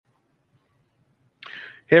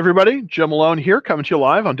Hey everybody, Jim Malone here, coming to you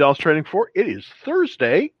live on Dallas Trading Floor. It is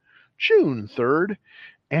Thursday, June 3rd,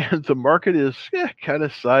 and the market is kind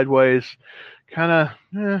of sideways, kind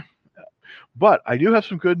of, but I do have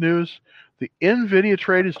some good news. The NVIDIA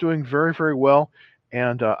trade is doing very, very well,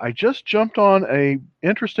 and I just jumped on a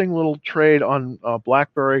interesting little trade on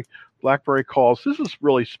BlackBerry calls. This is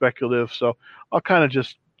really speculative, so I'll kind of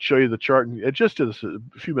just show you the chart, and it just did this a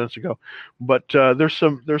few minutes ago, but there's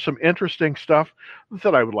some interesting stuff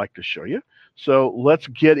that I would like to show you. So let's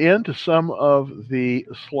get into some of the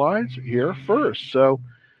slides here first. So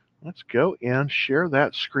let's go and share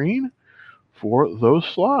that screen for those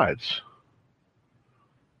slides.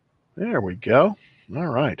 There we go. All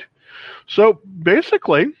right. So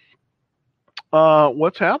basically,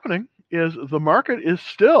 what's happening is the market is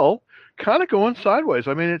still kind of going sideways.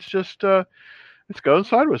 I mean, it's just it's going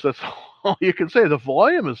sideways. That's all you can say. The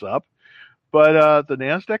volume is up, but the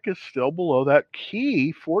NASDAQ is still below that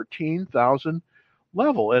key 14,000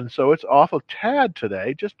 level. And so it's off a tad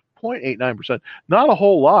today, just 0.89%. Not a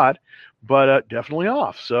whole lot, but definitely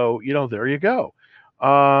off. So, there you go.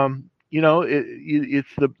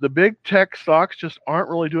 It's the big tech stocks just aren't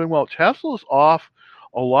really doing well. Tesla's off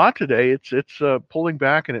a lot today. It's pulling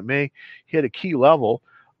back, and it may hit a key level.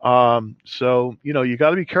 So, you got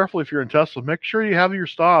to be careful if you're in Tesla. Make sure you have your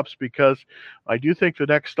stops, because I do think the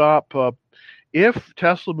next stop, if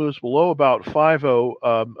Tesla moves below about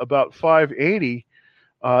 580,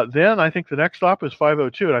 then I think the next stop is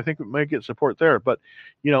 502, and I think it may get support there. But,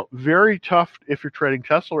 very tough if you're trading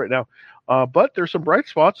Tesla right now. But there's some bright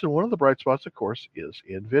spots, and one of the bright spots, of course, is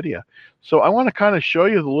NVIDIA. So I want to kind of show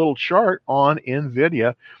you the little chart on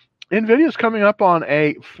NVIDIA. NVIDIA is coming up on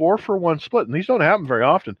a 4-for-1 split, and these don't happen very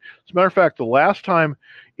often. As a matter of fact, the last time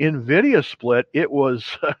NVIDIA split, it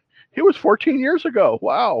was 14 years ago.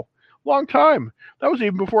 Wow, long time. That was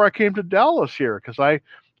even before I came to Dallas here, because I've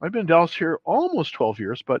been in Dallas here almost 12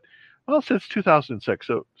 years, but since 2006.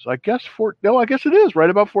 So I guess I guess it is right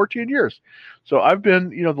about 14 years. So I've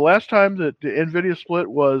been, the last time that the NVIDIA split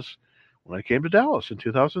was when I came to Dallas in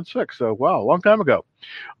 2006. So wow, a long time ago.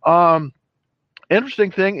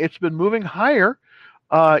 Interesting thing, it's been moving higher.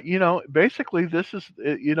 Basically this is,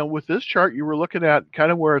 with this chart, you were looking at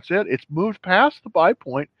kind of where it's at. It's moved past the buy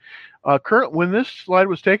point. When this slide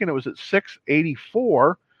was taken, it was at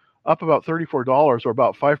 684, up about $34 or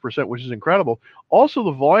about 5%, which is incredible. Also,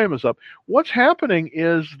 the volume is up. What's happening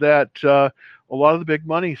is that a lot of the big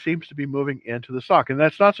money seems to be moving into the stock, and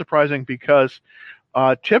that's not surprising, because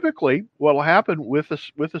typically what will happen with a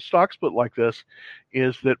stock split like this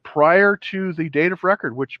is that prior to the date of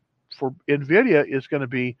record, which for NVIDIA is going to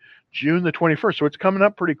be June the 21st, so it's coming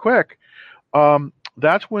up pretty quick,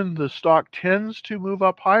 that's when the stock tends to move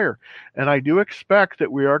up higher. And I do expect that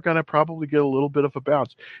we are going to probably get a little bit of a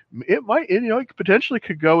bounce. It might, it potentially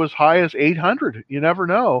could go as high as 800. You never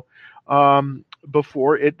know,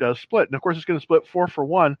 before it does split. And of course, it's going to split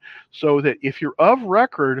 4-for-1, so that if you're of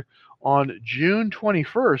record on June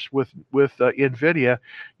 21st with NVIDIA,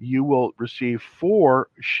 you will receive 4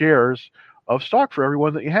 shares of stock for every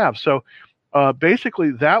one that you have. So basically,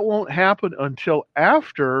 that won't happen until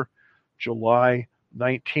after July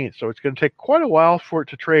 19th. So it's going to take quite a while for it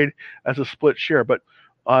to trade as a split share. But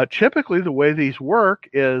typically, the way these work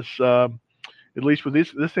is, at least with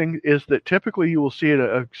this thing, is that typically you will see an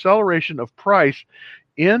acceleration of price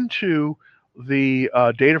into the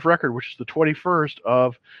date of record, which is the 21st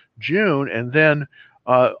of June, and then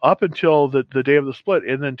up until the day of the split.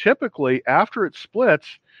 And then typically after it splits,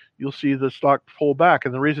 you'll see the stock pull back.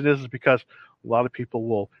 And the reason is because a lot of people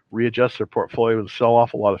will readjust their portfolio and sell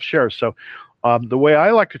off a lot of shares. So the way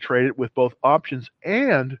I like to trade it with both options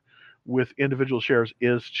and with individual shares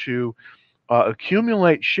is to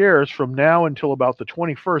accumulate shares from now until about the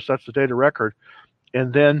 21st. That's the date of record.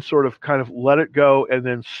 And then sort of kind of let it go and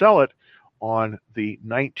then sell it on the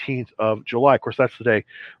 19th of July. Of course, that's the day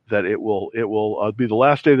that it will be the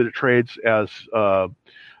last day that it trades as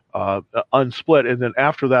unsplit. And then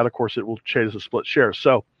after that, of course, it will trade as a split share.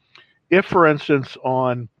 So if, for instance,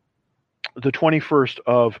 on the 21st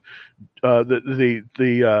of the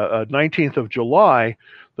 19th of July,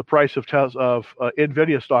 the price of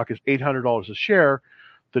NVIDIA stock is $800 a share.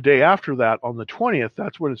 The day after that, on the 20th,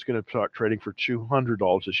 that's when it's going to start trading for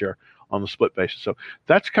 $200 a share on the split basis. So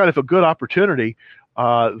that's kind of a good opportunity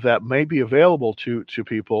that may be available to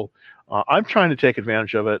people. I'm trying to take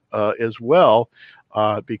advantage of it as well,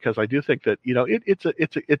 because I do think that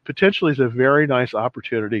it potentially is a very nice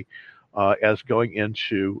opportunity as going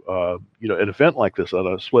into an event like this on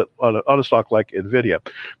a split on a stock like NVIDIA.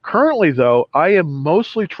 Currently, though, I am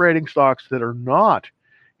mostly trading stocks that are not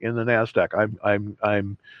in the Nasdaq.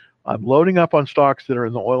 I'm I'm loading up on stocks that are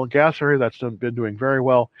in the oil and gas area. That's been doing very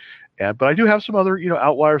well. But I do have some other,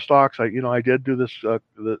 outlier stocks. I did do this.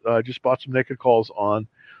 I just bought some naked calls on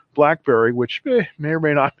BlackBerry, which may or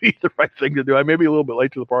may not be the right thing to do. I may be a little bit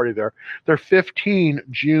late to the party there. They're 15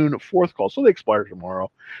 June 4th calls, so they expire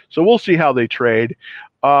tomorrow. So we'll see how they trade.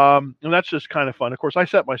 And that's just kind of fun. Of course, I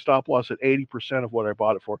set my stop loss at 80% of what I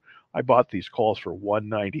bought it for. I bought these calls for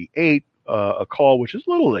 198 a call, which is a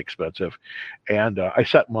little expensive, and I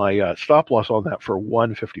set my stop loss on that for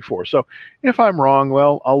 154. So if I'm wrong,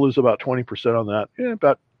 well, I'll lose about 20% on that.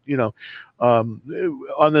 About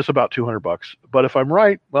on this about $200. But if I'm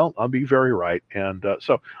right, well, I'll be very right, and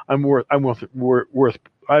so I'm willing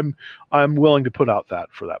to put out that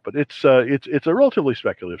for that. But it's a relatively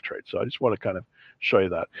speculative trade, so I just want to kind of show you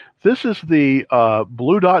that. This is the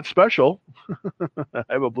Blue Dot Special. I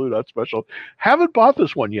have a Blue Dot Special. Haven't bought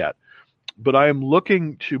this one yet, but I am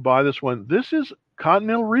looking to buy this one. This is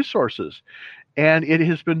Continental Resources, and it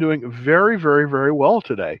has been doing very, very, very well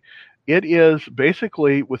today. It is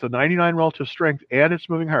basically with a 99 relative strength, and it's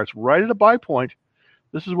moving higher. It's right at a buy point.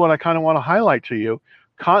 This is what I kind of want to highlight to you.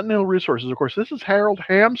 Continental Resources, of course, this is Harold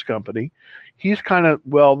Hamm's company. He's kind of,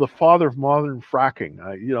 well, the father of modern fracking.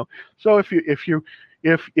 So if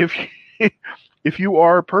you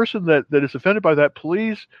are a person that is offended by that,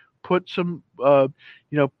 please put some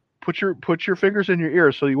put your fingers in your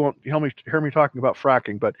ears so you won't hear me talking about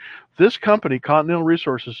fracking. But this company, Continental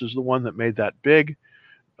Resources, is the one that made that big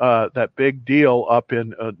deal up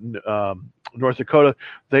in North Dakota.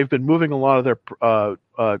 They've been moving a lot of their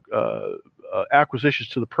acquisitions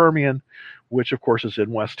to the Permian, which of course is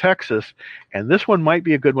in West Texas. And this one might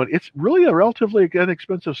be a good one. It's really a relatively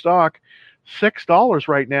inexpensive stock, $6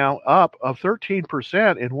 right now, up of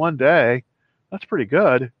 13% in one day. That's pretty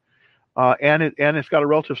good. And it's got a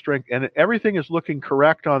relative strength, and everything is looking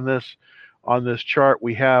correct on this chart.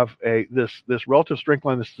 We have this relative strength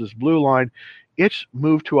line. This blue line. It's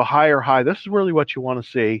moved to a higher high. This is really what you want to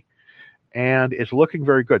see, and it's looking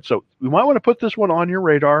very good. So we might want to put this one on your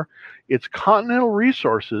radar. It's Continental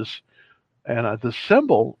Resources, and the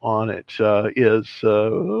symbol on it is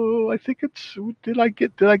I think it's. Did I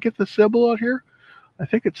get the symbol out here? I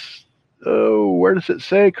think it's. Oh, where does it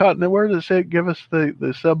say Continental? Where does it say? Give us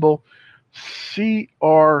the symbol.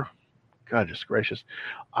 CR. God, just gracious.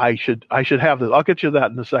 I should have this. I'll get you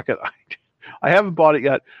that in a second. I haven't bought it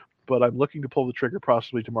yet, but I'm looking to pull the trigger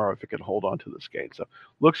possibly tomorrow if it can hold on to this gain. So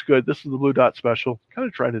looks good. This is the Blue Dot Special. Kind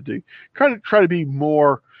of try to be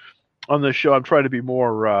more on this show. I'm trying to be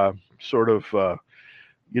more sort of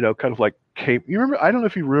kind of like you remember? I don't know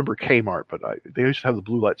if you remember Kmart, but they used to have the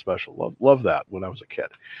Blue Light Special. Love that when I was a kid.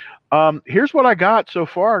 Here's what I got so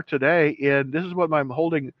far today, and this is what I'm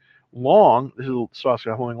holding long. This is the stocks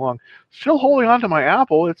I'm holding long. Still holding on to my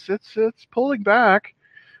Apple. It's pulling back.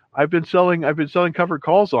 I've been selling covered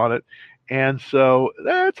calls on it, and so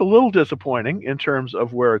that's a little disappointing in terms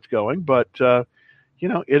of where it's going. But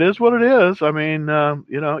it is what it is. I mean,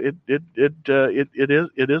 it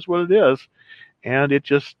is what it is, and it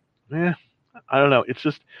just, I don't know. It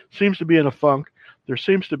just seems to be in a funk. There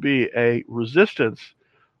seems to be a resistance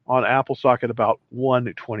on Apple stock at about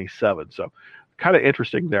 127. So kind of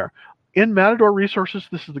interesting there. In Matador Resources,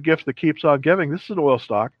 this is the gift that keeps on giving. This is an oil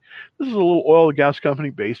stock. This is a little oil and gas company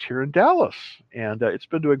based here in Dallas, and it's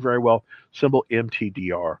been doing very well. Symbol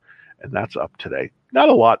MTDR, and that's up today. Not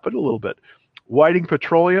a lot, but a little bit. Whiting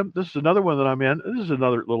Petroleum, this is another one that I'm in. This is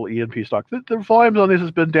another little E&P stock. The volumes on this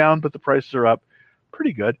has been down, but the prices are up.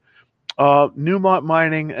 Pretty good. Newmont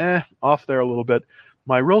Mining, off there a little bit.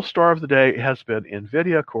 My real star of the day has been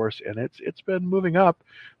NVIDIA, of course, and it's been moving up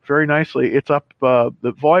very nicely. It's up. The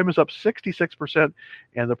volume is up 66%,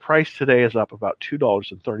 and the price today is up about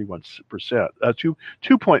 $2.31%,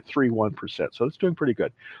 2.31%. So it's doing pretty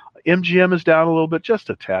good. MGM is down a little bit, just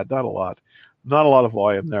a tad, not a lot of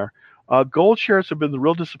volume there. Gold shares have been the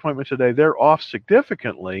real disappointment today. They're off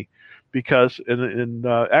significantly because, and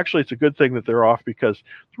actually it's a good thing that they're off, because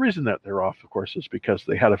the reason that they're off, of course, is because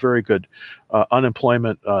they had a very good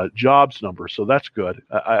unemployment jobs number. So that's good.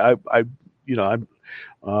 But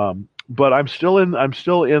I'm still in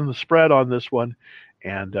the spread on this one,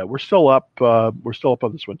 and we're still up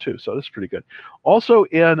on this one too. So that's pretty good. Also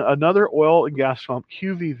in another oil and gas pump,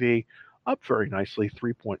 QVV, up very nicely,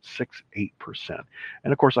 3.68%.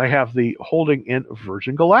 And of course, I have the holding in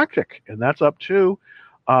Virgin Galactic, and that's up too.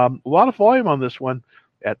 A lot of volume on this one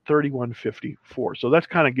at 31.54. So that's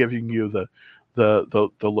kind of giving you the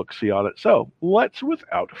look-see on it. So let's,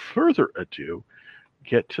 without further ado,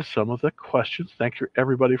 get to some of the questions. Thank you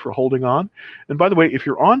everybody for holding on. And by the way, if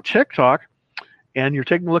you're on TikTok and you're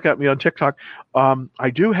taking a look at me on TikTok,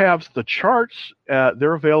 I do have the charts.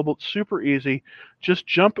 They're available. It's super easy. Just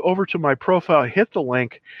jump over to my profile, hit the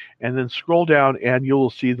link, and then scroll down, and you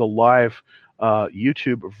will see the live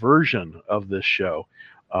YouTube version of this show,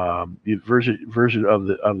 the version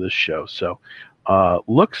of this show. So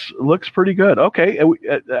looks pretty good. Okay,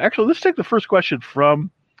 actually, let's take the first question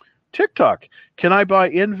from TikTok. Can I buy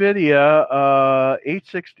NVIDIA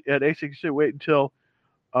 860 at 862? Wait until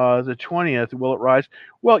the 20th. Will it rise?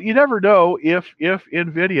 Well, you never know if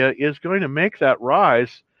NVIDIA is going to make that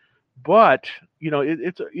rise, but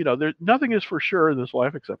it's there, nothing is for sure in this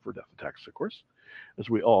life except for death and taxes, of course, as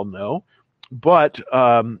we all know. But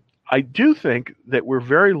I do think that we're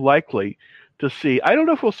very likely to see. I don't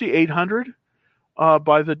know if we'll see 800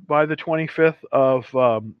 by the 25th of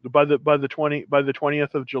by the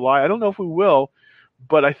 20th of July. I don't know if we will,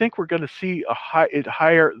 but I think we're going to see it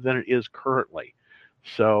higher than it is currently.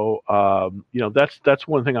 So that's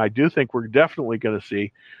one thing I do think we're definitely going to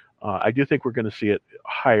see. I do think we're going to see it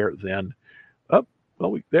higher than.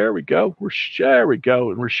 There we go. There we go,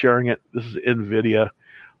 and we're sharing it. This is NVIDIA.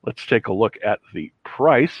 Let's take a look at the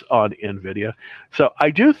price on NVIDIA. So I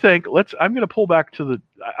do think I'm going to pull back to the.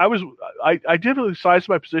 I did really size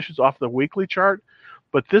my positions off the weekly chart,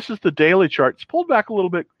 but this is the daily chart. It's pulled back a little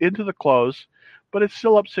bit into the close, but it's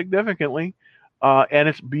still up significantly. And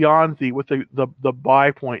it's beyond the buy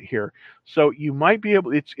point here. So you might be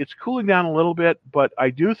able, it's cooling down a little bit, but I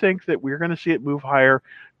do think that we're going to see it move higher.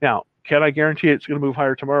 Now, can I guarantee it's going to move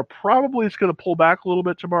higher tomorrow? Probably it's going to pull back a little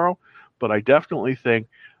bit tomorrow, but I definitely think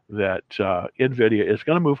that NVIDIA is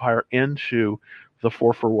going to move higher into the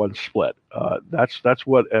 4-for-1 split. That's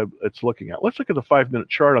what it's looking at. Let's look at the 5-minute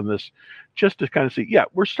chart on this just to kind of see. Yeah,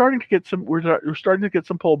 we're starting to get some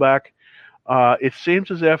pullback. It seems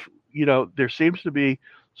as if there seems to be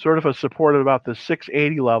sort of a support at about the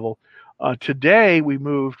 680 level. Today we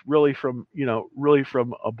moved really from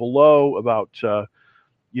below about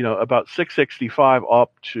 665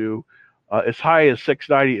 up to as high as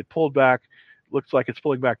 690. It pulled back. Looks like it's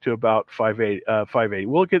pulling back to about 580.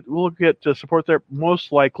 We'll get to support there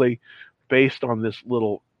most likely based on this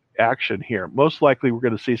little action here. Most likely we're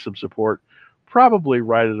going to see some support probably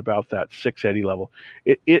right at about that 680 level.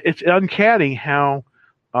 It's uncanny how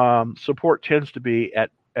support tends to be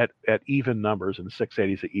at even numbers, and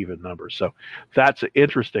 680 is an even number. So that's an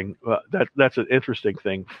interesting that's an interesting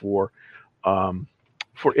thing for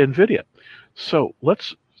NVIDIA. So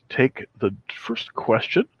let's take the first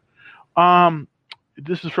question.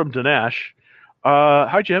 This is from Dinesh.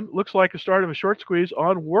 Hi Jim. Looks like a start of a short squeeze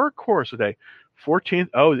on Workhorse today. 14th.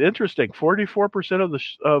 Oh, interesting.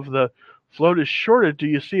 44% of the float is shorted. Do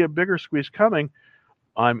you see a bigger squeeze coming?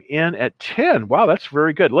 I'm in at 10. Wow, that's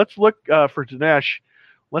very good. Let's look for Dinesh.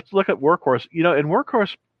 Let's look at Workhorse. In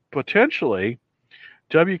Workhorse, potentially,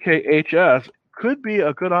 WKHS could be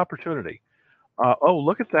a good opportunity.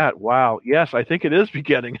 Look at that. Wow. Yes, I think it is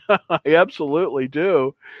beginning. I absolutely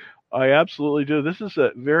do. This is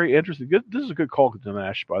a very interesting. This is a good call,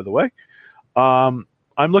 Dinesh, by the way. I'm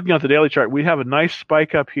looking at the daily chart. We have a nice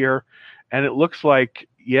spike up here, and it looks like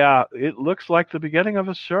the beginning of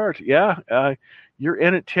a short. Yeah. You're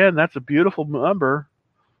in at 10. That's a beautiful number.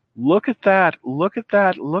 Look at that.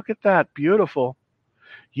 Beautiful.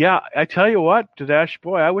 Yeah, I tell you what, Dinesh,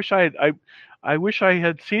 boy, I wish I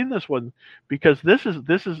had seen this one, because this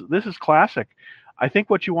is classic. I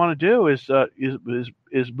think what you want to do is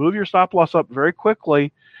move your stop loss up very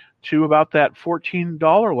quickly to about that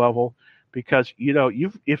 $14 level, because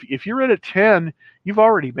if you're in at 10, you've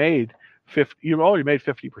already made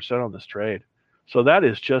 50% on this trade. So that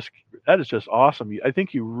is just awesome. I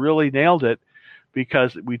think you really nailed it,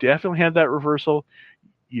 because we definitely had that reversal.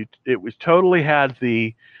 It was totally had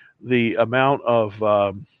the amount of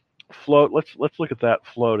float. Let's look at that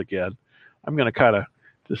float again. I'm going to kind of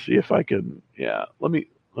to see if I can. Yeah, let me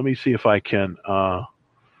see if I can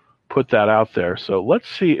put that out there. So let's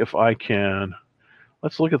see if I can.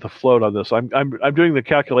 Let's look at the float on this. I'm doing the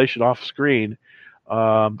calculation off screen,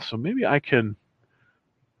 so maybe I can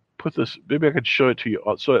put this. Maybe I can show it to you.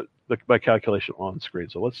 So my calculation on screen.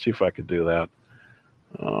 So let's see if I can do that.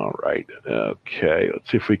 All right. Okay.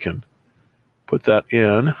 Let's see if we can put that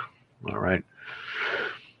in. All right.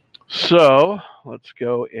 So let's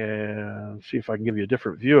go and see if I can give you a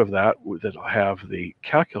different view of that. That'll have the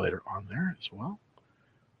calculator on there as well.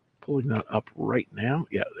 Pulling that up right now.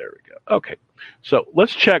 Yeah, there we go. Okay. So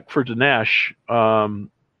let's check for Dinesh.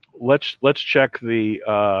 Let's check the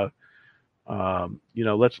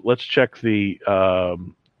let's check the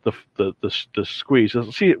squeeze.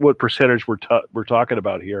 Let's see what percentage we're talking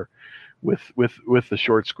about here with the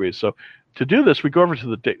short squeeze. So to do this, we go over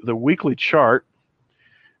to the weekly chart.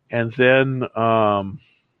 and then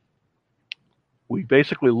we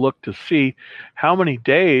basically look to see how many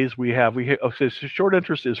days we have. Okay, so short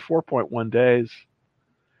interest is 4.1 days,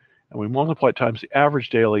 and we multiply it times the average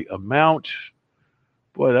daily amount.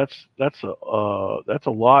 Boy, that's a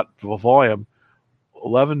lot of a volume.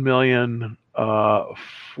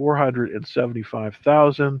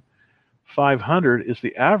 11,475,500 is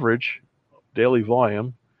the average daily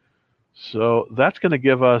volume. So that's going to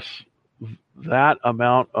give us that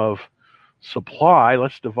amount of supply.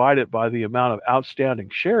 Let's divide it by the amount of outstanding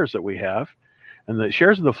shares that we have. And the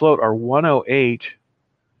shares in the float are 108,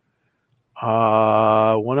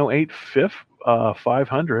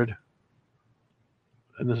 500.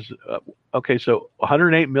 And this is, okay, so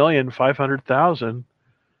 108,500,000.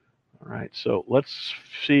 All right, so let's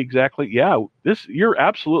see exactly. Yeah, you're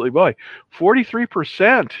absolutely right.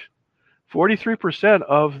 43%, 43%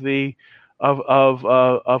 of the of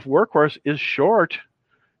Workhorse is short.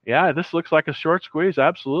 Yeah, this looks like a short squeeze.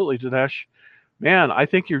 Absolutely, Dinesh. Man, I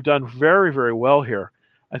think you've done very, very well here.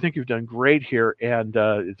 I think you've done great here, and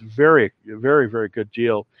it's very, very, very good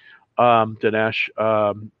deal, Dinesh.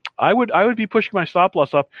 I would be pushing my stop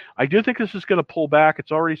loss up. I do think this is going to pull back.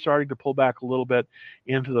 It's already starting to pull back a little bit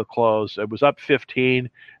into the close. It was up 15,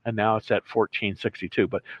 and now it's at 14.62.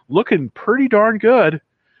 But looking pretty darn good.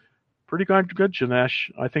 Pretty darn good,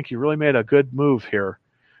 Dinesh. I think you really made a good move here.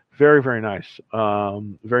 Very, very nice.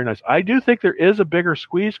 Very nice. I do think there is a bigger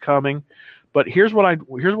squeeze coming, but here's what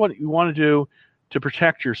you want to do to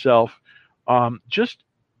protect yourself. Just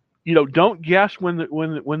don't guess when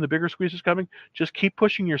the bigger squeeze is coming. Just keep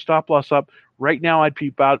pushing your stop loss up. Right now, I'd be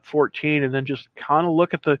about 14, and then just kind of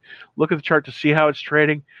look at the chart to see how it's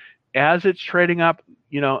trading. As it's trading up,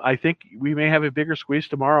 I think we may have a bigger squeeze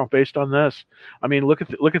tomorrow based on this. I mean, look at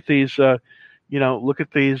these. Look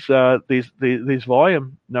at these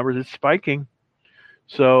volume numbers. It's spiking.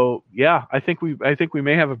 So yeah, I think we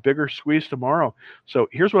may have a bigger squeeze tomorrow. So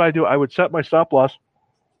here's what I do. I would set my stop loss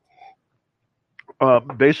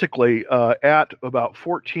basically at about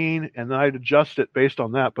 14, and then I'd adjust it based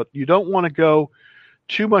on that. But you don't want to go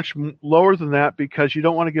too much lower than that because you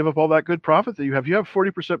don't want to give up all that good profit that you have. You have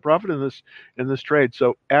 40% profit in this trade.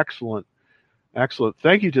 So excellent.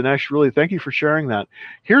 Thank you, Dinesh. Really, thank you for sharing that.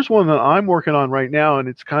 Here's one that I'm working on right now, and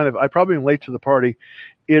it's I probably am late to the party.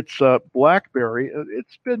 It's BlackBerry.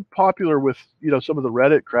 It's been popular with some of the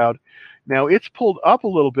Reddit crowd. Now it's pulled up a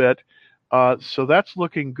little bit. So that's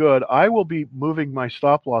looking good. I will be moving my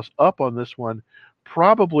stop loss up on this one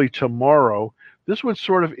probably tomorrow. This one's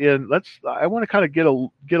sort of I want to kind of get a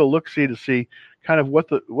look-see to see kind of what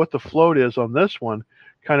the float is on this one,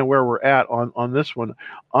 kind of where we're at on this one.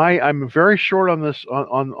 I'm very short on this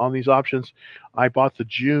on these options. I bought the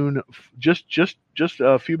June just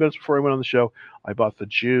a few minutes before I went on the show. I bought the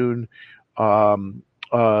June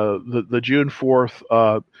the June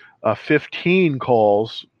 4th 15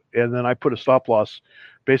 calls. And then I put a stop loss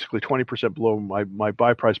basically 20% below my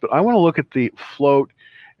buy price. But I want to look at the float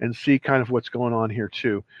and see kind of what's going on here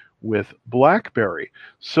too with BlackBerry.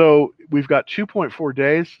 So we've got 2.4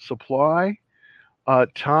 days supply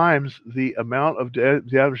times the amount of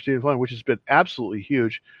the average daily volume, which has been absolutely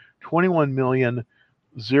huge,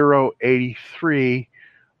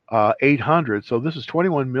 21,083,800. So this is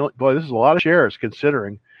 21 million. Boy, this is a lot of shares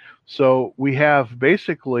considering. So we have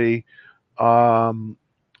basically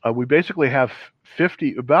have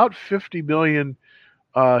about 50 million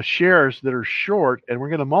shares that are short, and we're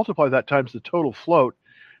going to multiply that times the total float.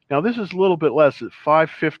 Now, this is a little bit less at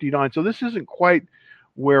 559, so this isn't quite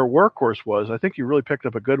where Workhorse was. I think you really picked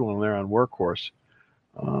up a good one there on Workhorse.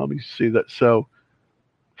 Let me see that. So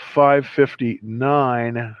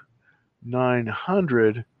 559,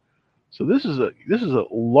 900. So this is a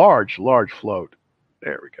large float.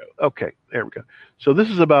 There we go. Okay, there we go. So this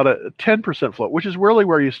is about a 10% float, which is really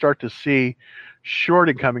where you start to see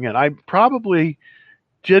shorting coming in. I probably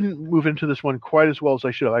didn't move into this one quite as well as I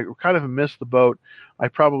should have. I kind of missed the boat. I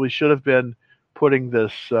probably should have been putting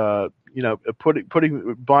this, buying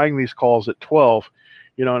these calls at 12,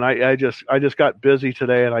 and I just got busy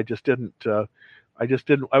today, and I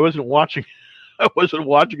wasn't watching. I wasn't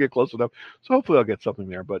watching it close enough. So hopefully I'll get something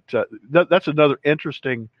there. But that's another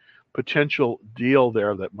interesting potential deal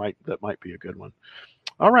there that might be a good one.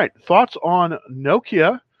 All right, thoughts on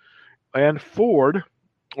Nokia and Ford,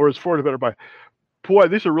 or is Ford a better buy? Boy,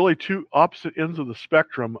 these are really two opposite ends of the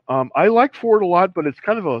spectrum. I like Ford a lot, but it's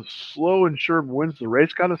kind of a slow and sure wins the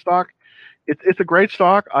race kind of stock. It's a great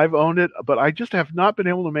stock. I've owned it, but I just have not been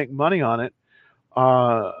able to make money on it.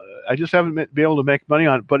 I just haven't been able to make money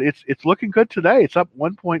on it, but it's looking good today. It's up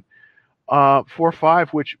 1.45,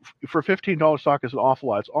 which for $15 stock is an awful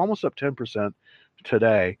lot. It's almost up 10%,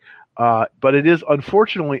 today. But it is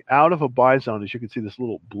unfortunately out of a buy zone. As you can see, this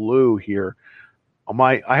little blue here.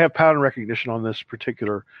 I have pattern recognition on this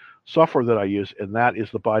particular software that I use, and that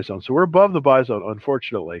is the buy zone. So we're above the buy zone,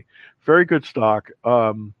 unfortunately. Very good stock.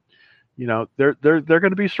 They're going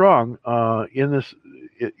to be strong in this.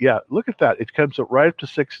 Yeah, look at that. It comes up right up to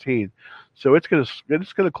 16. So it's going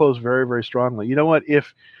to close very, very strongly. You know what?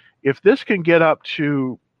 If this can get up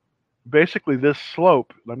to basically this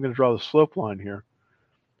slope, I'm going to draw the slope line here.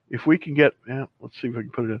 If we can get, let's see if we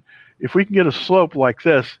can put it in. If we can get a slope like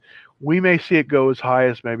this, we may see it go as high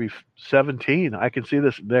as maybe 17. I can see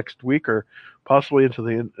this next week or possibly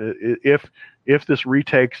into if this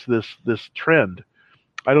retakes this trend.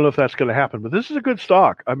 I don't know if that's going to happen, but this is a good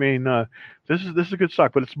stock. I mean, this is a good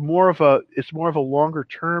stock, but it's more of a longer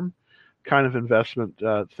term kind of investment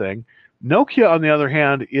thing. Nokia, on the other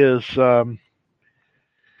hand, is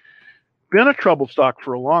been a troubled stock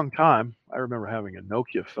for a long time. I remember having a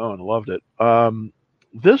Nokia phone, loved it.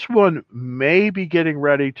 This one may be getting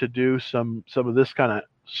ready to do some of this kind of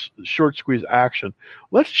short squeeze action.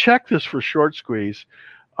 Let's check this for short squeeze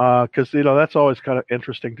because that's always kind of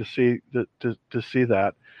interesting to see to see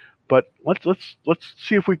that. But let's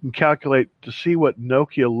see if we can calculate to see what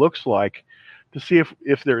Nokia looks like, to see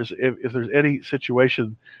if there's any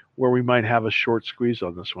situation where we might have a short squeeze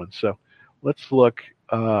on this one. So let's look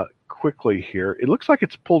quickly here. It looks like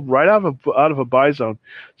it's pulled right out of a buy zone.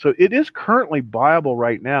 So it is currently buyable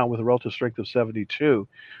right now with a relative strength of 72.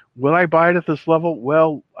 Will I buy it at this level?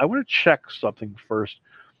 Well, I want to check something first.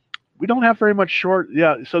 We don't have very much short.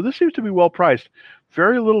 Yeah, so this seems to be well priced.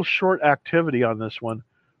 Very little short activity on this one.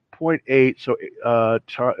 0.8, so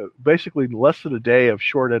basically less than a day of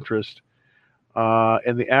short interest.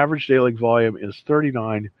 And the average daily volume is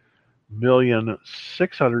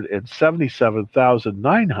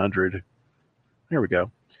 39,677,900. There we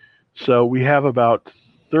go. So we have about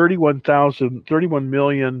 31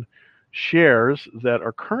 million shares that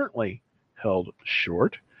are currently held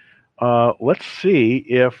short. Let's see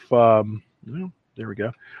if there we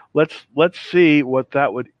go. Let's see what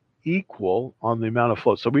that would equal on the amount of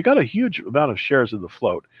float. So we got a huge amount of shares in the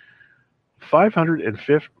float.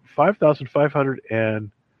 5,500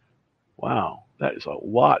 and wow, that is a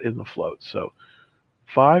lot in the float. So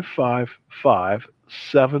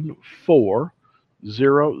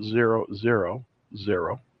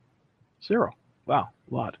 555,740,000. Wow,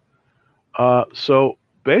 a lot. So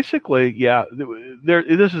basically, yeah,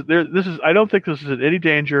 this is. I don't think this is in any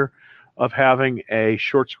danger of having a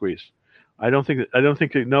short squeeze. I don't think that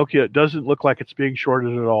Nokia doesn't look like it's being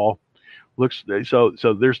shorted at all. Looks so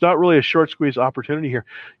there's not really a short squeeze opportunity here.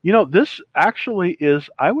 This actually is,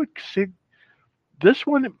 I would say this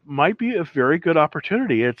one might be a very good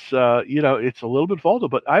opportunity. It's it's a little bit volatile,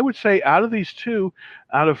 but I would say out of these two,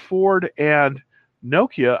 out of Ford and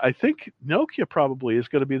Nokia, I think Nokia probably is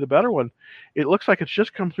going to be the better one. It looks like it's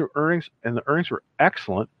just come through earnings, and the earnings were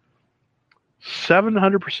excellent.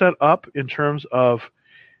 700% up in terms of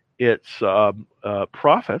its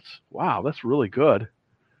profits. Wow, that's really good.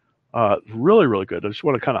 Really, really good. I just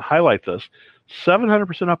want to kind of highlight this.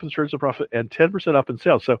 700% up in terms of profit and 10% up in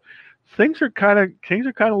sales. So things are kind of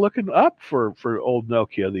looking up for old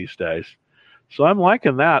Nokia these days. So I'm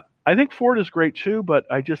liking that. I think Ford is great too, but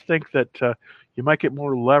I just think that you might get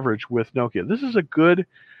more leverage with Nokia. This is a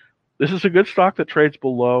good stock that trades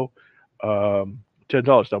below $10.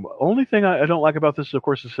 Now, the only thing I don't like about this is, of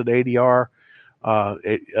course, it's an ADR.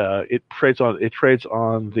 It trades on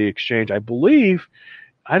the exchange. I believe.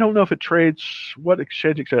 I don't know if it trades what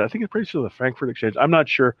exchange. I think it trades on the Frankfurt exchange. I'm not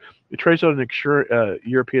sure. It trades on an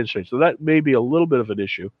European exchange, so that may be a little bit of an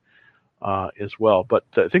issue as well. But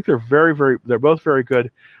I think they're they're both very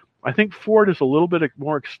good. I think Ford is a little bit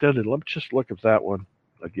more extended. Let me just look at that one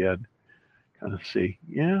again, kind of see.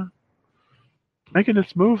 Yeah, making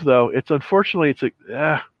its move though. Unfortunately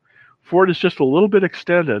Ford is just a little bit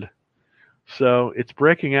extended, so it's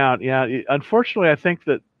breaking out. Yeah, unfortunately, I think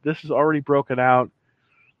that this is already broken out.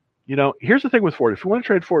 Here's the thing with Ford. If you want to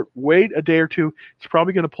trade Ford, wait a day or two. It's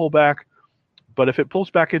probably going to pull back. But if it pulls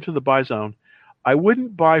back into the buy zone, I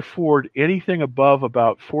wouldn't buy Ford anything above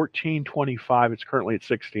about 14.25. It's currently at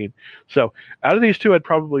 16. So out of these two, I'd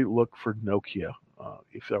probably look for Nokia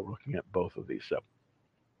if I were looking at both of these. So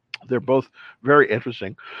they're both very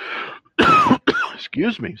interesting.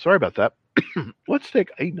 Excuse me. Sorry about that. Let's take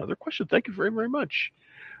another question. Thank you very, very much.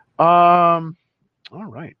 All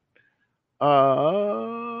right.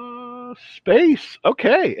 Space.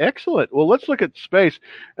 Okay, excellent. Well, let's look at space.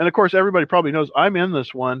 And of course, everybody probably knows I'm in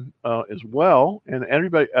this one as well. And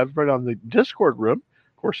everybody on the Discord room,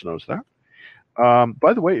 of course, knows that.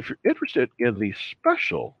 By the way, if you're interested in the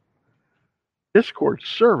special Discord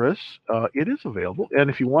service, it is available. And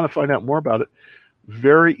if you want to find out more about it,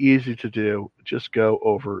 very easy to do. Just go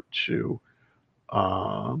over to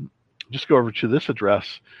this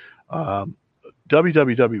address, um,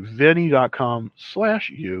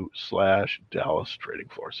 www.vinny.com/u/Dallas Trading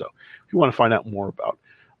Floor. So if you want to find out more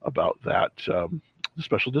about that, the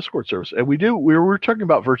special Discord service, and we were talking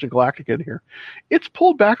about Virgin Galactic in here. It's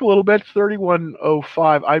pulled back a little bit. It's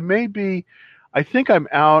 31.05. I think I'm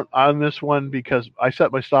out on this one because I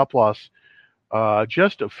set my stop loss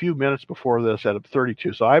just a few minutes before this at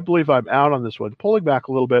 32. So I believe I'm out on this one, pulling back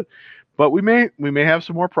a little bit, but we may have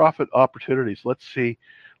some more profit opportunities. Let's see.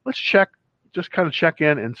 Let's check, just kind of check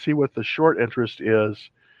in and see what the short interest is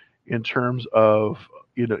in terms of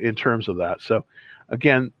that. So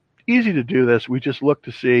again, easy to do this. We just look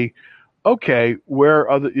to see, okay,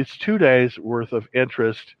 it's 2 days worth of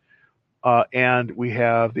interest. And we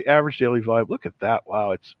have the average daily volume. Look at that.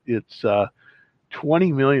 Wow. It's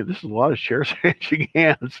 20 million. This is a lot of shares changing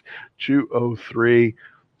hands.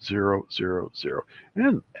 203,000.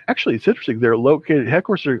 And actually, it's interesting. They're located,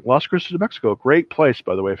 headquarters in Las Cruces, New Mexico. Great place,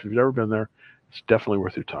 by the way. If you've never been there, it's definitely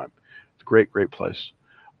worth your time. It's a great, great place.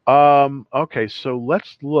 Okay, so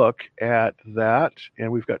let's look at that.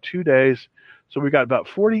 And we've got 2 days. So we've got about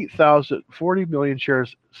 40 million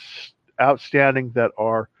shares outstanding that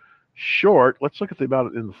are short. Let's look at the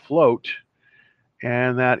amount in the float,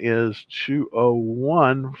 and that is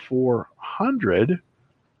 201,400.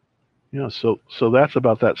 So that's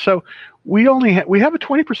about that. So we have a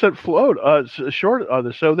 20% float short on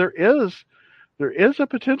this. So there is a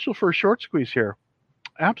potential for a short squeeze here.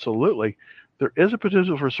 Absolutely, there is a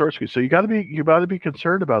potential for a short squeeze. So you got to be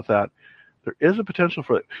concerned about that. There is a potential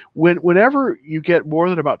for it. Whenever you get more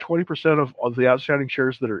than about 20% of the outstanding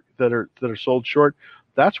shares that are sold short,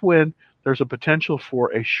 that's when there's a potential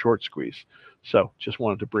for a short squeeze. So just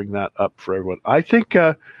wanted to bring that up for everyone. I think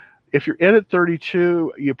if you're in at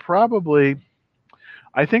 32,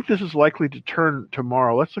 I think this is likely to turn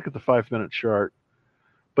tomorrow. Let's look at the 5-minute chart.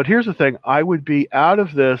 But here's the thing. I would be out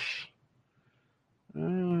of this.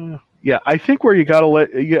 I think where you got to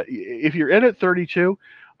if you're in at 32,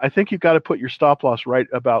 I think you've got to put your stop loss right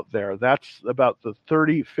about there. That's about the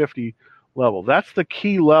 30.50 level. That's the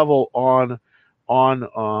key level on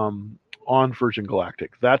Virgin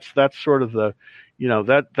Galactic. That's sort of the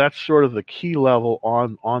that's sort of the key level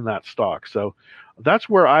on that stock. So that's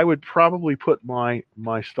where I would probably put my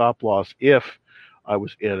stop loss if I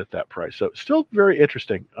was in at that price. So still very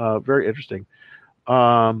interesting. Very interesting.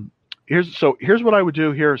 Here's what I would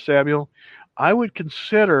do here, Samuel. I would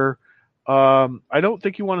consider. I don't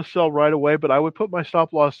think you want to sell right away, but I would put my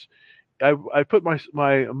stop loss. I put my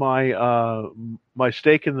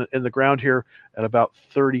stake in the ground here at about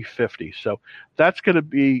 30.50. So that's going to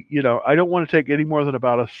be, I don't want to take any more than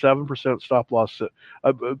about a 7% stop loss,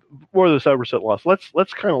 more than a 7% loss.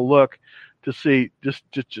 Let's kind of look to see, just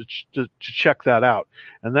to check that out.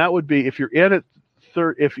 And that would be if you're in at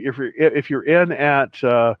if you're in at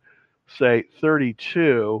say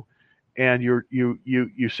 32, and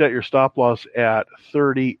you set your stop loss at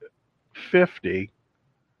 30.50.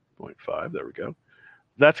 0.5. There we go.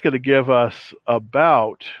 That's going to give us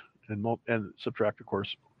about, and subtract, of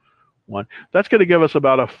course, 1. That's going to give us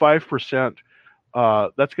about a 5%.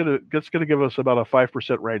 That's going to give us about a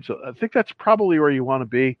 5% range. So I think that's probably where you want to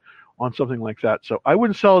be on something like that. So I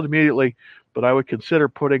wouldn't sell it immediately, but I would consider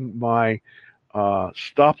putting my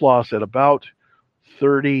stop loss at about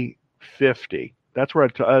 30.50. That's where I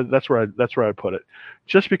put it.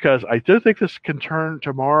 Just because I do think this can turn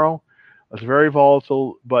tomorrow. It's very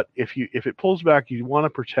volatile, but if it pulls back, you want to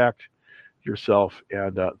protect yourself,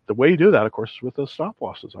 and the way you do that, of course, is with those stop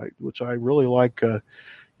losses, which I really like.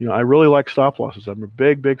 I really like stop losses. I'm a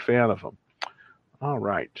big fan of them. All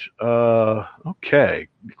right. Okay.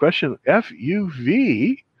 Question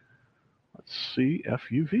FUV. Let's see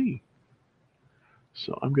FUV.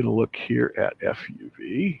 So I'm going to look here at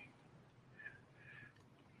FUV.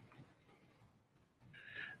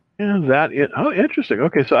 And interesting.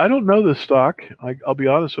 Okay, so I don't know this stock. I'll be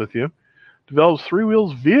honest with you. Develops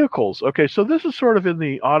three-wheels vehicles. Okay, so this is sort of in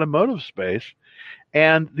the automotive space.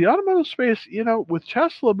 And the automotive space, with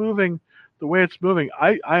Tesla moving the way it's moving,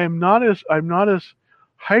 I'm not as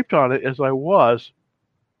hyped on it as I was.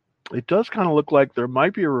 It does kind of look like there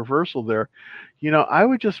might be a reversal there. I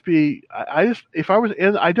would just be, if I was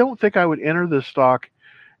in, I don't think I would enter this stock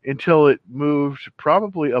until it moved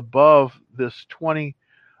probably above this 2020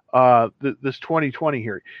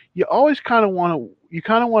 here. You always kind of want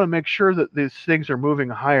to make sure that these things are moving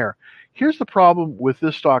higher. Here's the problem with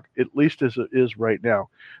this stock, at least as it is right now.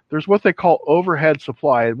 There's what they call overhead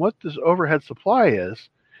supply, and what this overhead supply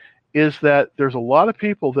is that there's a lot of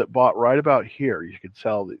people that bought right about here. You can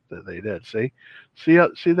tell that they did. See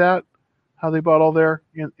that? How they bought all there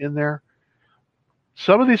in there?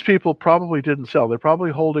 Some of these people probably didn't sell. They're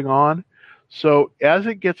probably holding on. So as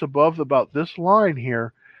it gets above about this line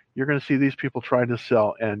here, you're going to see these people trying to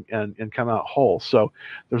sell and come out whole. So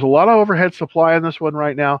there's a lot of overhead supply in this one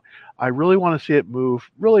right now. I really want to see it move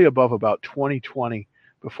really above about 2020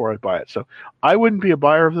 before I buy it. So I wouldn't be a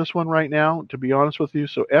buyer of this one right now, to be honest with you.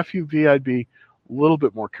 So FUV I'd be a little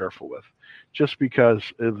bit more careful with, just because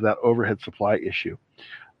of that overhead supply issue.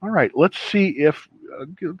 All right, let's see if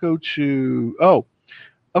go to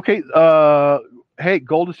okay. Hey,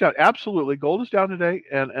 gold is down. Absolutely, gold is down today,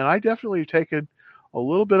 and I definitely have taken a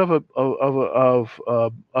little bit of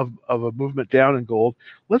a movement down in gold.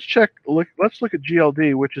 Let's look at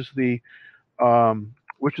GLD, which is the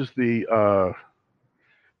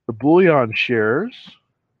bullion shares.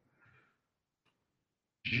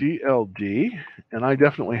 GLD, and I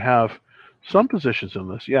definitely have some positions in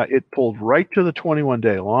this. Yeah, it pulled right to the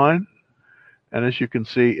 21-day line. And as you can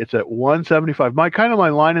see, it's at 175. My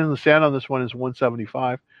line in the sand on this one is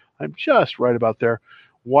 175. I'm just right about there.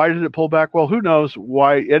 Why did it pull back? Well, who knows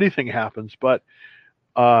why anything happens, but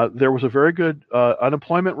there was a very good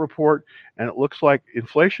unemployment report, and it looks like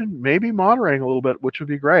inflation may be moderating a little bit, which would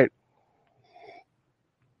be great.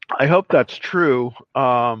 I hope that's true.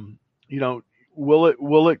 Will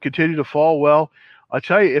it continue to fall? Well, I'll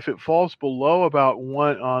tell you, if it falls below about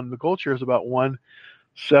one on the gold shares, about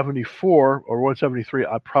 174 or 173,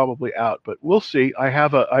 I'm probably out. But we'll see. I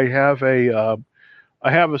have a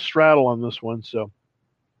straddle on this one, so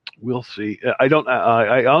we'll see. I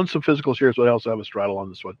own some physical shares, but I also have a straddle on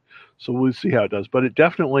this one, so we'll see how it does. But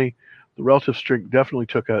the relative strength definitely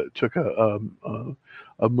took a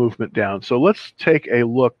movement down. So let's take a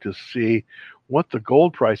look to see what the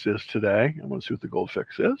gold price is today. I want to see what the gold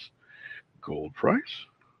fix is. Gold price.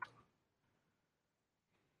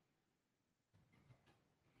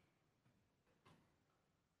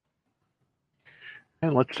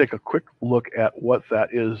 And let's take a quick look at what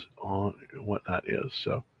that is.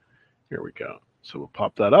 So here we go. So we'll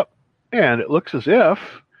pop that up. And it looks as if,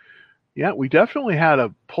 yeah, we definitely had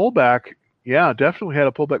a pullback. Yeah, definitely had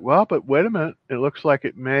a pullback. Well, but wait a minute. It looks like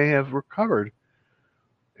it may have recovered.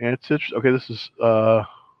 And it's interesting. Okay, this is, all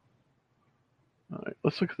right,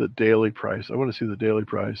 let's look at the daily price. I want to see the daily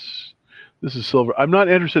price. This is silver. I'm not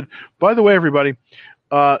interested. By the way, everybody,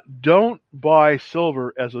 don't buy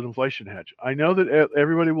silver as an inflation hedge. I know that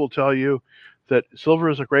everybody will tell you that silver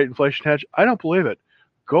is a great inflation hedge. I don't believe it.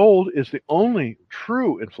 Gold is the only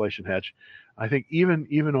true inflation hedge, I think,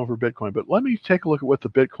 even over Bitcoin. But let me take a look at what the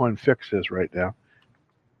Bitcoin fix is right now,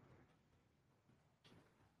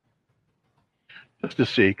 just to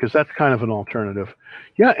see, because that's kind of an alternative.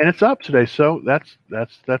 Yeah, and it's up today, so that's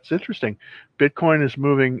interesting. Bitcoin is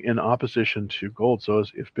moving in opposition to gold. So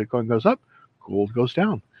if Bitcoin goes up, gold goes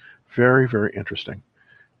down. Very, very interesting.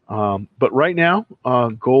 But right now,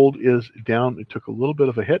 gold is down. It took a little bit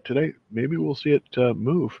of a hit today. Maybe we'll see it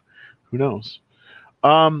move. Who knows?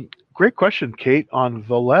 Great question, Kate, on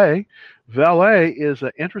Valet. Valet is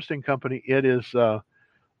an interesting company. It is a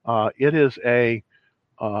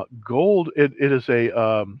gold. It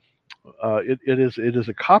is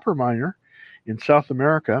a copper miner in South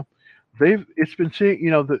America. It's been seeing,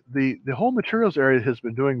 the whole materials area has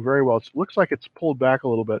been doing very well. It looks like it's pulled back a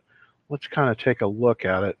little bit. Let's kind of take a look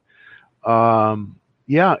at it.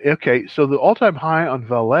 Yeah, okay. So the all-time high on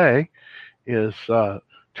Valet is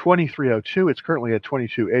 2302. It's currently at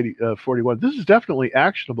 2241. This is definitely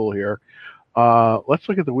actionable here. Let's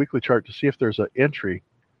look at the weekly chart to see if there's an entry.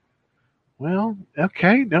 Well,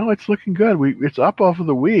 okay, no, it's looking good. It's up over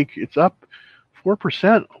the week. It's up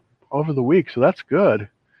 4% over the week, so that's good,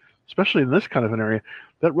 especially in this kind of an area.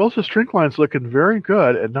 That relative strength line is looking very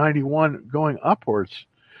good at 91, going upwards,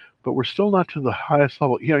 but we're still not to the highest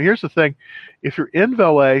level. Here's the thing: if you're in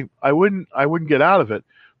Valet, I wouldn't get out of it.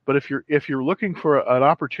 But if you're looking for an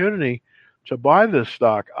opportunity to buy this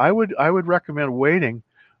stock, I would recommend waiting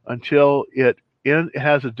until it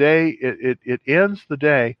has a day. It ends the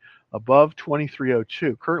day above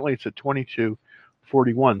 2302. Currently, it's at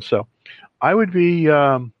 2241. So, I would be.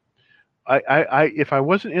 If I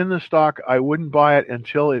wasn't in the stock, I wouldn't buy it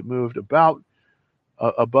until it moved about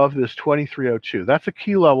above this 2302. That's a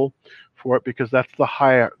key level for it because that's the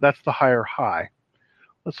higher high.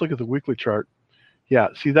 Let's look at the weekly chart. Yeah,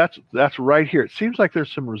 see that's right here. It seems like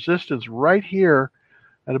there's some resistance right here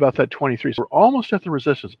at about that 23. So we're almost at the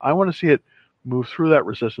resistance. I want to see it move through that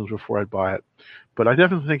resistance before I buy it. But I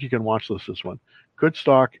definitely think you can watch this one. Good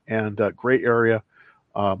stock and great area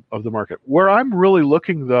of the market. Where I'm really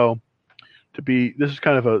looking though to be, this is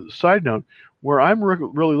kind of a side note, where I'm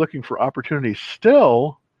really looking for opportunities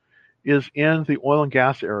still is in the oil and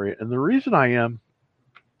gas area. And the reason I am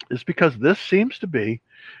is because this seems to be,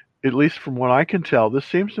 at least from what I can tell, this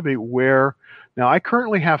seems to be where, now I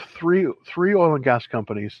currently have three oil and gas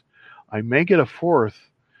companies. I may get a fourth.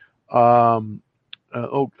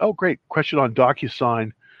 Great question on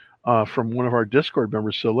DocuSign from one of our Discord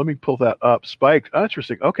members. So let me pull that up. Spike,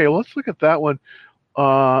 interesting. Okay, well, let's look at that one.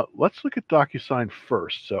 Let's look at DocuSign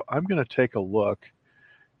first. So I'm going to take a look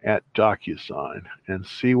at DocuSign and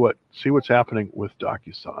see what's happening with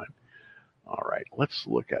DocuSign. All right, let's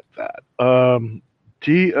look at that.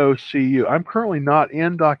 DOCU. I'm currently not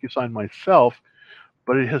in DocuSign myself,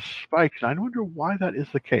 but it has spiked, and I wonder why that is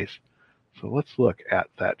the case. So let's look at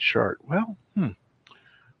that chart. Well,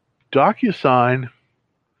 DocuSign.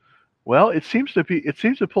 Well, it seems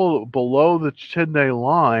to pull below the 10-day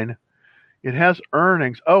line. It has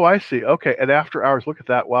earnings. Oh, I see. Okay, at after hours. Look at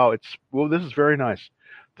that. Wow, this is very nice.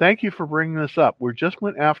 Thank you for bringing this up. We just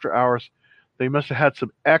went after hours. They must have had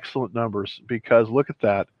some excellent numbers because look at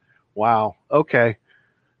that. Wow. Okay.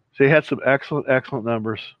 So they had some excellent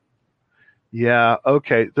numbers. Yeah.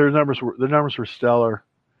 Okay. Their numbers were stellar.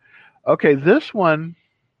 Okay, this one,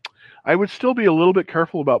 I would still be a little bit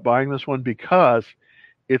careful about buying this one because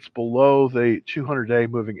it's below the 200-day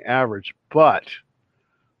moving average. But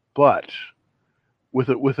with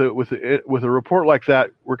a report like that,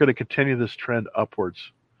 we're going to continue this trend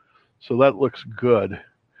upwards. So that looks good.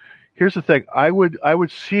 Here's the thing: I would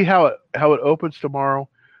see how it opens tomorrow.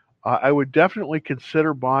 I would definitely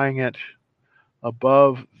consider buying it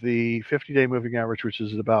above the 50-day moving average, which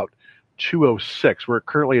is at about 206. We're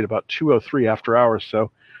currently at about 203 after hours.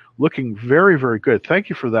 So looking very, very good. Thank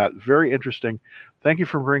you for that. Very interesting. Thank you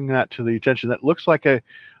for bringing that to the attention. That looks like a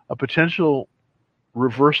potential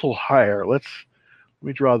reversal higher. Let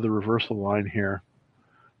me draw the reversal line here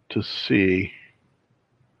to see.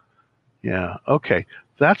 Yeah, okay.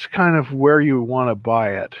 That's kind of where you want to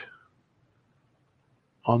buy it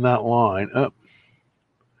on that line.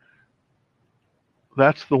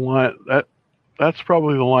 That's the line. That's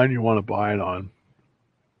probably the line you want to buy it on.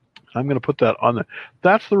 I'm going to put that on there.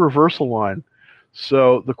 That's the reversal line.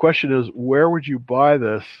 So the question is, where would you buy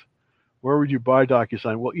this? Where would you buy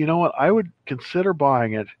DocuSign? Well, you know what? I would consider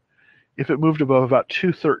buying it if it moved above about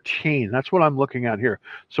 213. That's what I'm looking at here.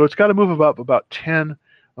 So it's got to move up about another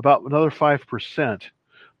 5%.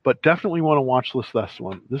 But definitely want to watch this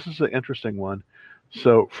one. This is an interesting one.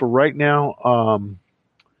 So for right now,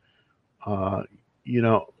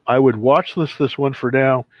 I would watch this one for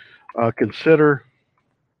now. Consider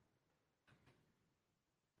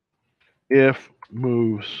if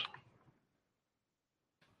moves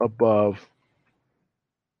above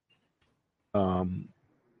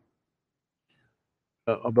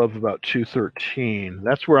about 213.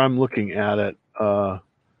 That's where I'm looking at it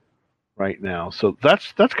right now. So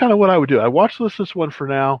that's kind of what I would do. I watch this one for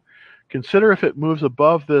now. Consider if it moves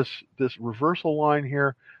above this reversal line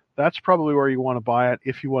here. That's probably where you want to buy it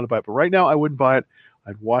if you want to buy it. But right now, I wouldn't buy it.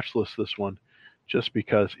 I'd watch this one just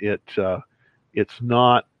because it's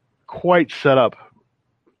not quite set up,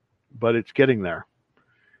 but it's getting there.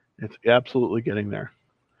 It's absolutely getting there.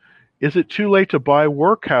 Is it too late to buy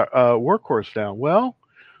Workhorse now? Well,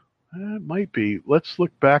 it might be. Let's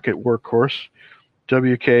look back at Workhorse,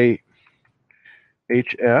 WKHS,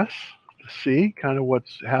 to see kind of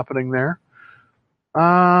what's happening there.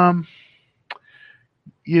 Look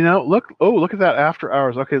at that after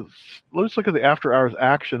hours. Okay, let's look at the after hours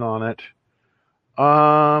action on it.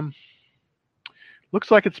 Looks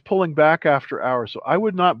like it's pulling back after hours, so I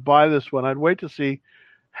would not buy this one. I'd wait to see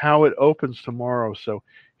how it opens tomorrow. So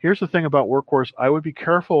here's the thing about Workhorse. I would be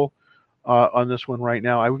careful on this one right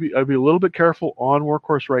now. I'd be a little bit careful on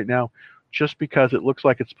Workhorse right now, just because it looks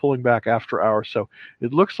like it's pulling back after hours. So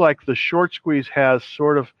it looks like the short squeeze has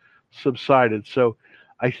sort of subsided. So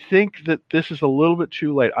I think that this is a little bit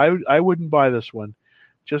too late. I wouldn't buy this one.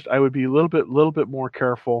 I would be a little bit more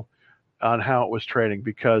careful on how it was trading,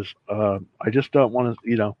 because I just don't want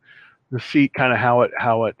to see kind of how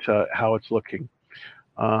it's looking.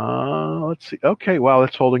 Let's see. Okay, wow,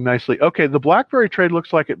 that's holding nicely. Okay, the BlackBerry trade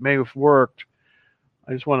looks like it may have worked.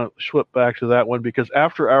 I just want to flip back to that one because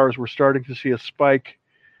after hours we're starting to see a spike.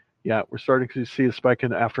 Yeah, we're starting to see a spike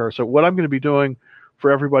in after hours. So what I'm going to be doing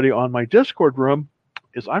for everybody on my Discord room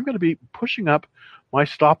is I'm going to be pushing up my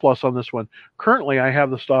stop loss on this one. Currently, I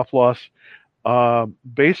have the stop loss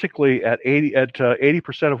basically at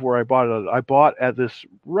 80% of where I bought it. I bought at this,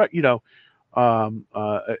 at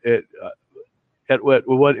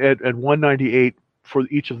 198 for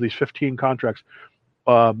each of these 15 contracts,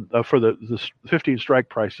 for the 15 strike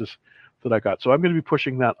prices that I got. So I'm going to be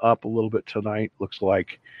pushing that up a little bit tonight. Looks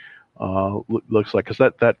like because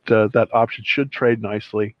that option should trade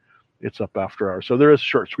nicely. It's up after hours. So there is a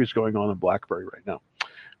short squeeze going on in BlackBerry right now.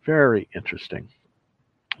 Very interesting.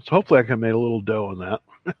 So hopefully I can make a little dough on that.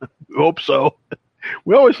 Hope so.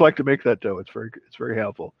 We always like to make that dough. It's very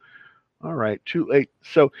helpful. All right, too late.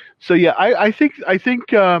 So yeah, I think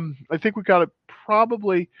we got a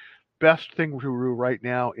probably best thing to do right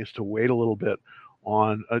now is to wait a little bit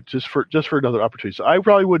on just for another opportunity. So I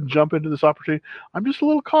probably wouldn't jump into this opportunity. I'm just a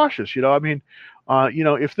little cautious. I mean,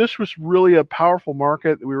 if this was really a powerful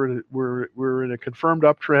market, we're in a confirmed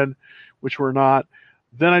uptrend, which we're not,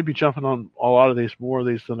 then I'd be jumping on a lot of these, more of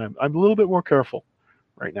these than I'm a little bit more careful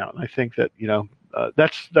right now. And I think that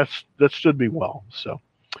that stood me well. So.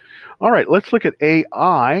 All right, let's look at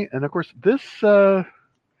AI, and of course this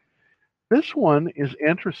one is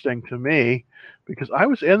interesting to me because I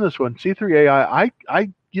was in this one, C3 AI.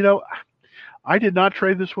 I did not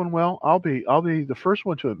trade this one well. I'll be the first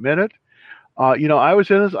one to admit it. I was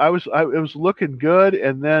in this. It was looking good,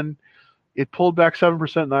 and then it pulled back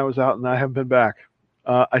 7%, and I was out, and I haven't been back.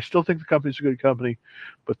 I still think the company's a good company,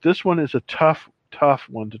 but this one is a tough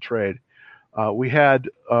one to trade. We have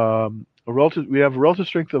a relative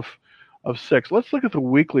strength of 6. Let's look at the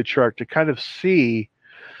weekly chart to kind of see.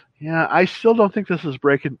 Yeah, I still don't think this is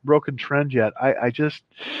broken trend yet. I'm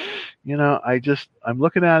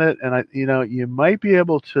looking at it, and you might be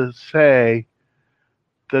able to say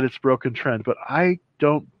that it's broken trend, but I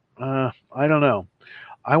don't know.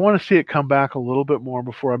 I want to see it come back a little bit more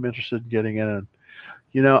before I'm interested in getting in. And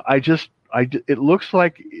it looks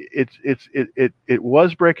like it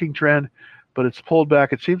was breaking trend, but it's pulled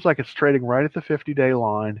back. It seems like it's trading right at the 50-day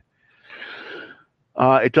line.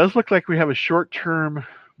 It does look like we have a short-term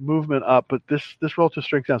movement up, but this relative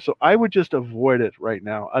strength down. So I would just avoid it right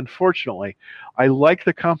now. Unfortunately, I like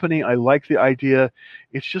the company. I like the idea.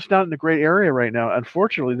 It's just not in a great area right now.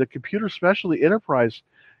 Unfortunately, the computer specialty enterprise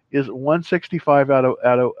is 165 out of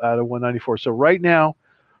 194. So right now,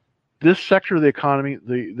 this sector of the economy,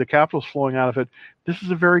 the capital's flowing out of it. This is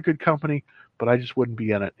a very good company, but I just wouldn't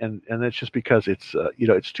be in it, and that's just because it's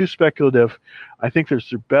it's too speculative. I think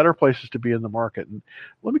there's better places to be in the market. And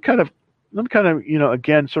let me kind of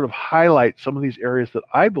again sort of highlight some of these areas that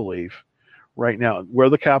I believe right now where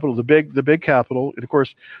the capital, the big capital, and of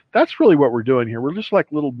course that's really what we're doing here. We're just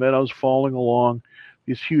like little minnows falling along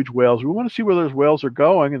these huge whales. We want to see where those whales are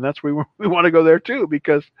going, and that's where we want to go there too,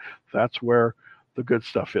 because that's where the good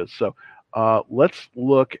stuff is. So let's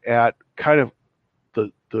look at kind of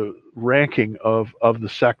the ranking of the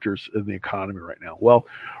sectors in the economy right now. Well,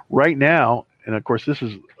 right now, and of course this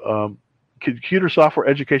is computer software,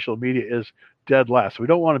 educational media is dead last. We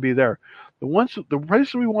don't want to be there. The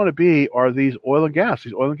places we want to be are these oil and gas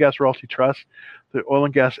royalty trusts, the oil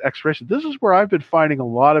and gas exploration. This is where I've been finding a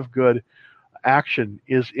lot of good action,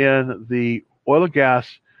 is in the oil and gas,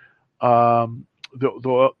 the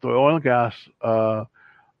oil and gas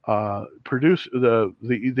produce the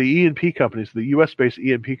E&P companies, the U.S. based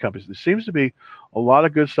E&P companies. There seems to be a lot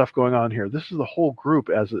of good stuff going on here. This is the whole group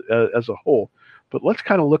as a whole, but let's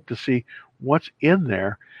kind of look to see what's in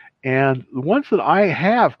there. And the ones that I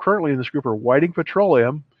have currently in this group are Whiting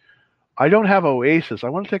Petroleum. I don't have Oasis. I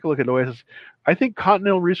want to take a look at Oasis. I think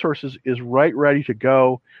Continental Resources is ready to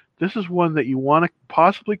go. This is one that you want to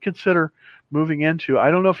possibly consider moving into.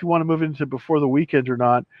 I don't know if you want to move into before the weekend or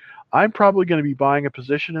not. I'm probably going to be buying a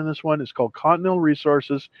position in this one. It's called Continental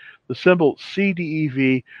Resources, the symbol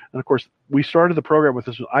CDEV. And of course, we started the program with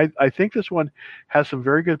this one. I think this one has some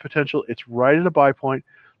very good potential. It's right at a buy point.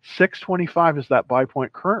 625 is that buy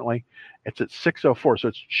point currently. It's at 604. So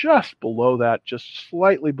it's just below that, just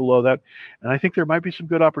slightly below that. And I think there might be some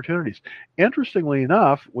good opportunities. Interestingly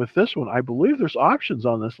enough, with this one, I believe there's options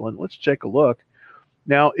on this one. Let's take a look.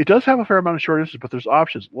 Now, it does have a fair amount of short interest, but there's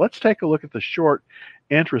options. Let's take a look at the short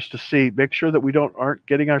interest to make sure that we aren't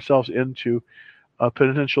getting ourselves into a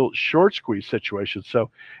potential short squeeze situation. So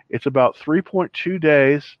it's about 3.2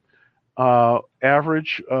 days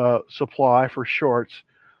average supply for shorts.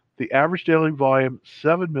 The average daily volume,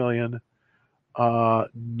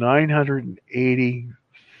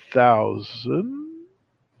 7,980,000.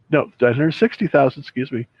 No, 960,000,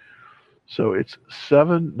 excuse me. So it's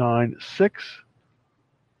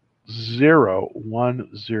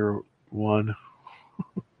 796,010,101.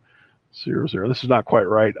 00. This is not quite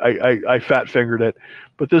right. I fat fingered it,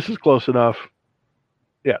 but this is close enough.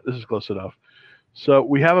 Yeah, this is close enough. So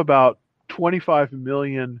we have about 25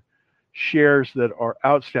 million shares that are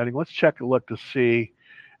outstanding. Let's check a look to see.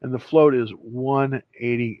 And the float is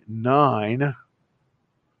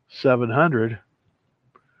 189,700.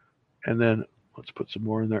 And then Let's put some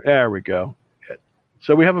more in there. There we go.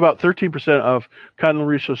 So we have about 13% of continental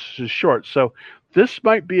resources short. So this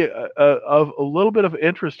might be of a little bit of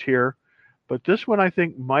interest here, but this one I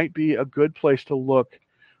think might be a good place to look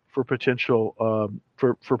for potential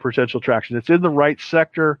for potential traction. It's in the right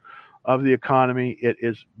sector of the economy. It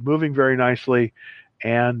is moving very nicely,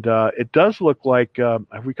 and it does look like.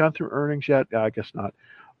 Have we gone through earnings yet? I guess not.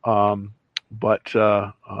 But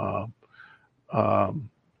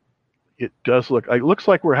it does look. It looks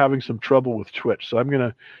like we're having some trouble with Twitch. So I'm going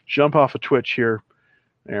to jump off of Twitch here.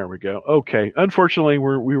 There we go. Okay. Unfortunately,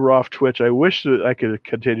 we were off Twitch. I wish that I could have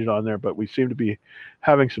continued on there, but we seem to be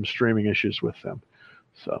having some streaming issues with them.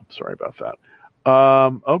 So sorry about that.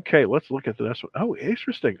 Okay, let's look at the next one. Oh,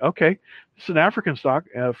 interesting. Okay. This is an African stock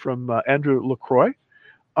from Andrew LaCroix.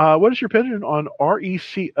 What is your opinion on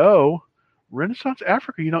RECO, Renaissance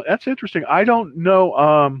Africa? That's interesting. I don't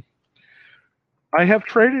know. I have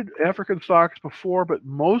traded African stocks before, but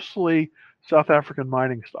mostly South African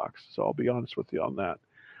mining stocks. So I'll be honest with you on that.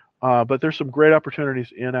 But there's some great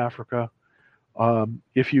opportunities in Africa.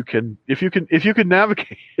 If you can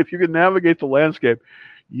navigate the landscape,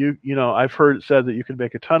 I've heard it said that you can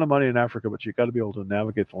make a ton of money in Africa, but you got to be able to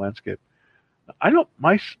navigate the landscape.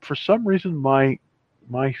 For some reason my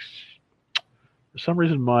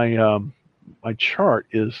chart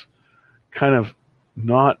is kind of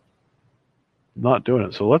not doing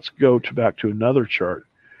it. So let's go back to another chart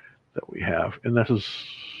that we have, and this is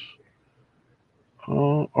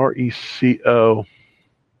RECO.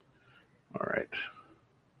 All right.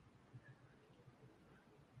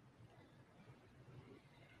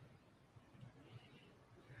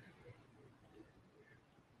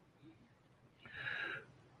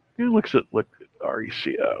 Look at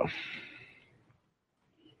RECO.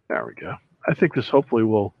 There we go. I think this hopefully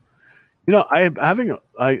will. I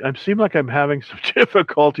seem like I'm having some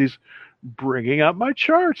difficulties bringing up my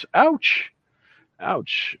charts. Ouch.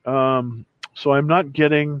 So I'm not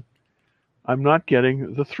getting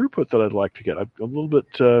the throughput that I'd like to get. I'm a little bit.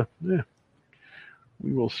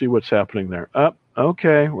 We will see what's happening there.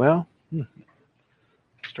 Okay. Well,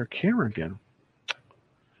 start camera again.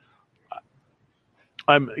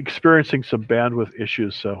 I'm experiencing some bandwidth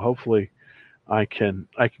issues, so hopefully I can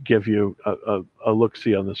give you a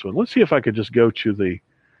look-see on this one. Let's see if I could just go to the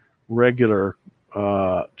regular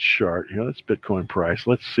chart. That's Bitcoin price.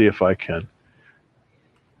 Let's see if I can.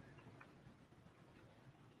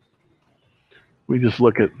 We just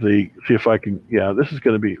look at see if I can. Yeah, this is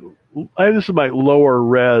going to be. This is my lower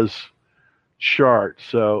res chart,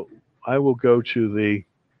 so I will go to the.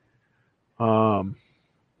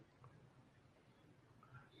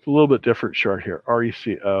 It's a little bit different chart here.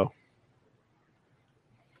 RECO.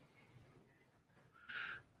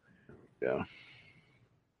 Yeah.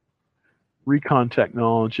 Recon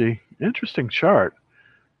Technology. Interesting chart.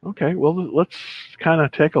 Okay, well, let's kind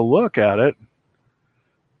of take a look at it.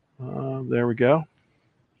 There we go.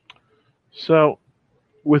 So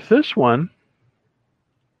with this one,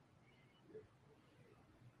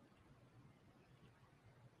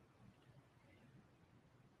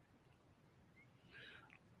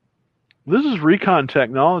 this is Recon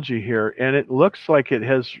Technology here, and it looks like it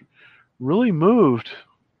has really moved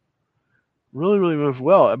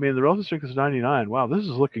well. I mean, the relative strength is 99. Wow, this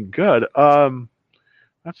is looking good.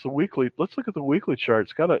 That's the weekly. Let's look at the weekly chart.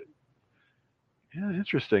 It's got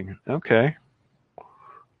interesting. Okay.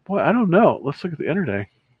 Boy, I don't know. Let's look at the intraday.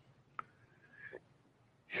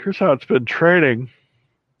 Here's how it's been trading.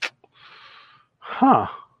 Huh.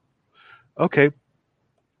 Okay.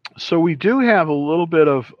 So we do have a little bit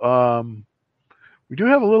of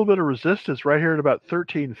resistance right here at about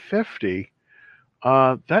 1350.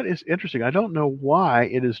 That is interesting. I don't know why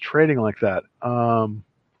it is trading like that.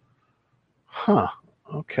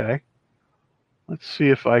 Okay. Let's see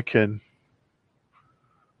if I can.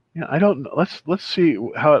 Yeah, I don't know. Let's see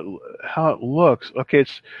how it looks. Okay,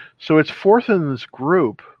 it's fourth in this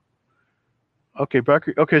group. Okay,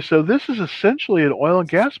 okay, so this is essentially an oil and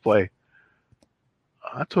gas play.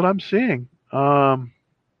 That's what I'm seeing. Composite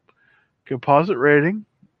rating.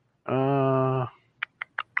 Not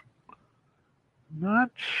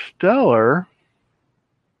stellar.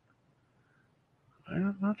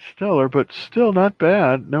 Not stellar, but still not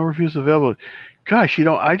bad. No reviews available. Gosh,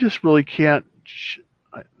 I just really can't.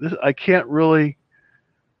 I can't really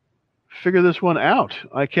figure this one out.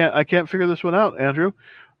 I can't figure this one out, Andrew.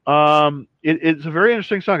 It's a very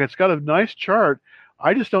interesting stock. It's got a nice chart.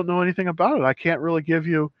 I just don't know anything about it. I can't really give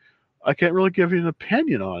you an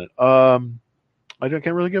opinion on it. Can't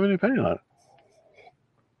really give an opinion on it.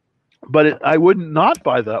 But I would not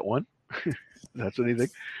buy that one. That's anything,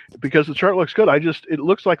 because the chart looks good. It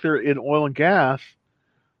looks like they're in oil and gas.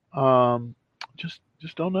 Um, just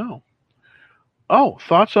don't know. Oh,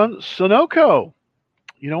 thoughts on Sunoco?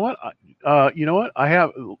 You know what? You know what? I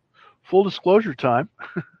have full disclosure time.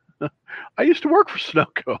 I used to work for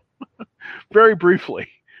Sunoco very briefly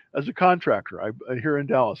as a contractor. Here in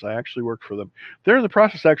Dallas, I actually worked for them. They're in the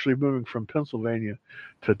process actually of moving from Pennsylvania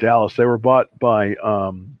to Dallas. They were bought by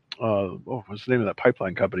what's the name of that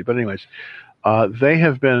pipeline company? But anyways, they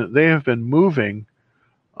have been moving.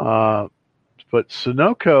 But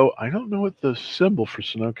Sunoco, I don't know what the symbol for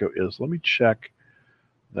Sunoco is. Let me check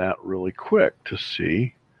that really quick to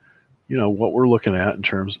see, what we're looking at in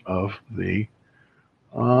terms of the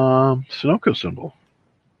Sunoco symbol.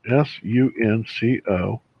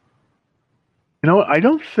 SUNCO. I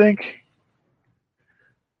don't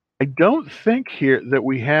think here that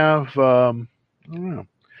we have. I don't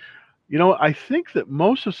know. I think that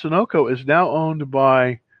most of Sunoco is now owned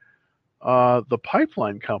by the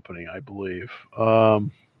pipeline company, I believe. All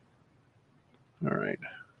right.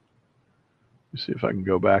 Let's see if I can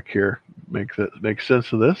go back here, make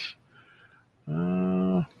sense of this.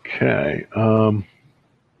 Okay.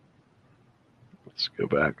 Let's go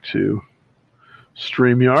back to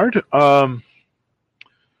StreamYard.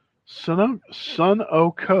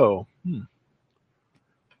 Sunoco.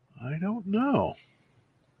 I don't know.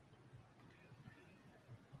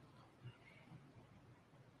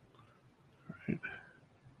 Right.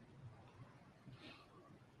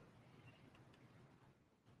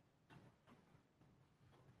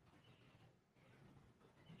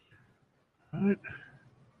 Right.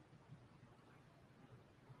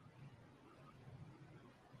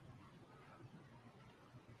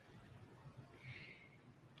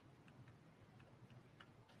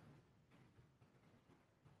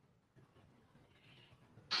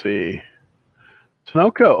 Let's see.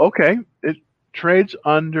 Sunoco. Okay. It trades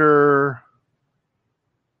under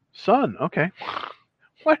Sun. Okay.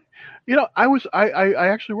 What? I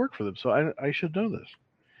actually work for them, so I should know this,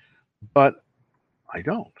 but I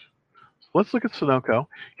don't. Let's look at Sunoco.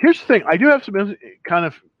 Here's the thing: I do have some kind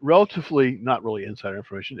of relatively, not really insider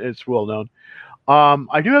information. It's well known.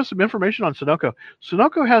 I do have some information on Sunoco.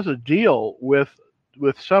 Sunoco has a deal with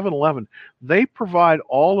 7-Eleven. They provide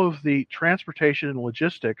all of the transportation and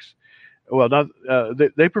logistics. Well, not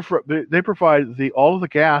they provide all of the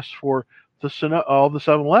gas for all the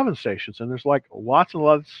 7-Eleven stations, and there's like lots and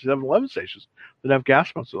lots of 7-Eleven stations that have gas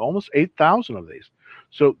pumps. Almost 8,000 of these.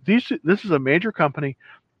 So this is a major company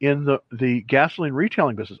in the gasoline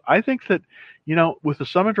retailing business. I think that, with the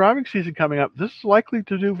summer driving season coming up, this is likely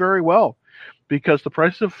to do very well because the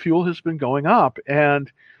price of fuel has been going up,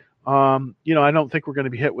 and I don't think we're going to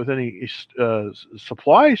be hit with any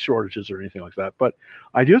supply shortages or anything like that. But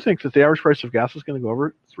I do think that the average price of gas is going to go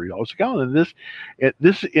over $3 a gallon. And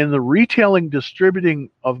this in the retailing, distributing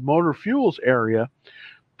of motor fuels area,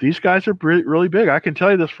 these guys are really big. I can tell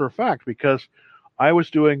you this for a fact because I was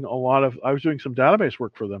doing some database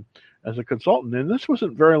work for them as a consultant, and this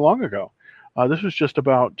wasn't very long ago. This was just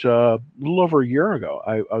about a little over a year ago.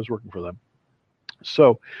 I was working for them.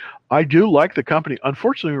 So I do like the company.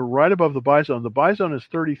 Unfortunately, we're right above the buy zone. The buy zone is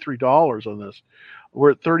 $33 on this.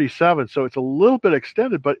 We're at 37, so it's a little bit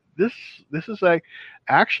extended, but this is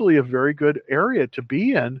actually a very good area to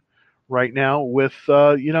be in right now with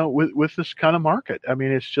with this kind of market. I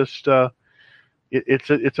mean, it's just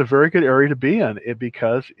it's a very good area to be in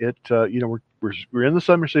because we're in the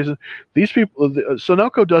summer season. These people,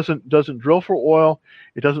 Sunoco doesn't drill for oil.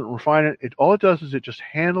 It doesn't refine it. All it does is it just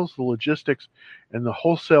handles the logistics and the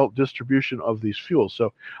wholesale distribution of these fuels.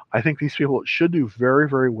 So I think these people should do very,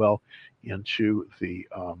 very well into the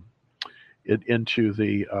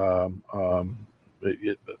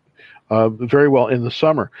very well in the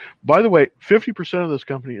summer. By the way, 50% of this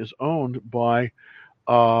company is owned by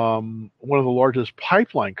one of the largest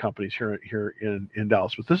pipeline companies here in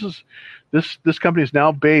Dallas. But this company is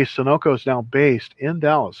now based. Sunoco is now based in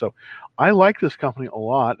Dallas. So I like this company a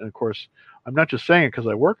lot. And of course, I'm not just saying it because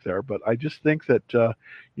I work there, but I just think that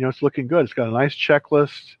it's looking good. It's got a nice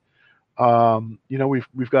checklist.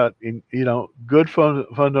 We've got good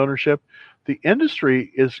fund ownership. The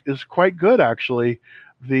industry is quite good actually.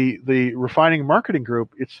 The refining marketing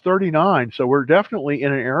group, it's 39. So we're definitely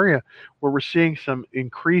in an area where we're seeing some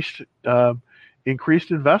increased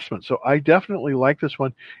investment. So I definitely like this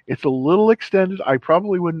one. It's a little extended. I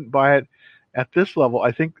probably wouldn't buy it at this level.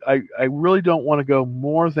 I think I really don't want to go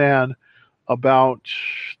more than about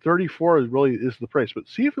 34 is the price. But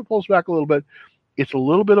see if it pulls back a little bit. It's a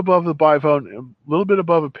little bit above the buy zone, a little bit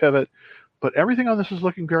above a pivot. but everything on this is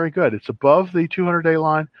looking very good. It's above the 200-day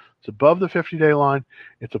line. It's above the 50-day line.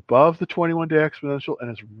 It's above the 21-day exponential,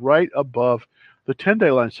 and it's right above the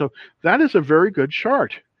 10-day line. So that is a very good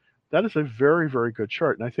chart. That is a very, very good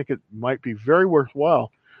chart, and I think it might be very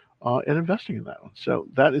worthwhile in investing in that one. So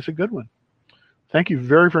that is a good one. Thank you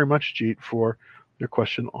very, very much, Jeet, for your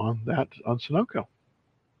question on that, on Sunoco.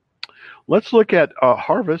 Let's look at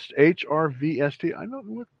Harvest, HRVST. I don't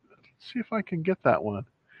know. Let's see if I can get that one.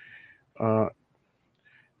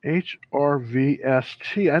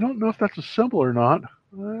 HRVST. I don't know if that's a symbol or not.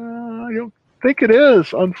 I don't think it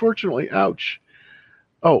is, unfortunately. Ouch.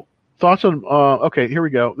 Oh, thoughts on, okay, here we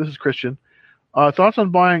go. This is Christian. Thoughts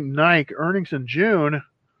on buying Nike earnings in June.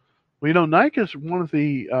 Well, you know, Nike is one of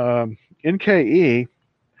the, NKE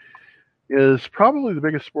is probably the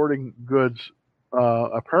biggest sporting goods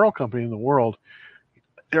apparel company in the world.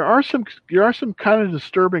 There are some kind of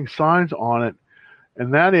disturbing signs on it,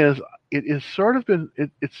 and that is it's sort of been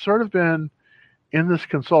in this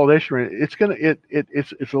consolidation rate. It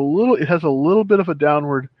has a little bit of a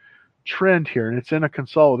downward trend here, and it's in a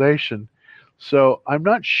consolidation. So I'm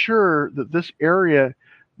not sure that this area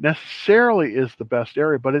necessarily is the best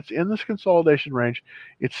area, but it's in this consolidation range.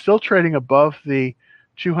 It's still trading above the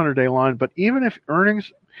 200-day line, but even if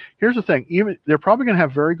earnings, here's the thing, even they're probably going to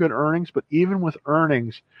have very good earnings, but even with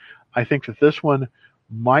earnings, I think that this one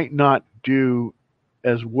might not do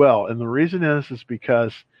as well. And the reason is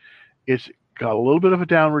because it's got a little bit of a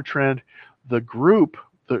downward trend. The group,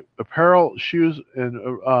 the apparel, shoes,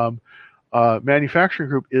 and manufacturing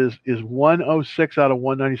group is 106 out of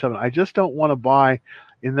 197. I just don't want to buy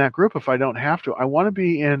in that group if I don't have to. I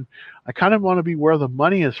kind of want to be where the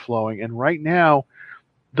money is flowing. And right now,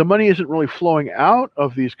 the money isn't really flowing out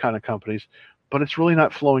of these kind of companies, but it's really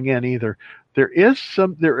not flowing in either. There is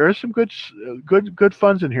some good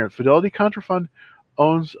funds in here. Fidelity Contra Fund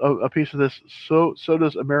owns a piece of this. So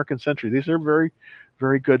does American Century. These are very,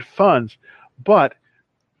 very good funds. But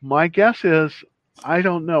my guess is, I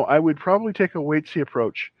don't know. I would probably take a wait-see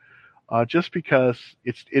approach, just because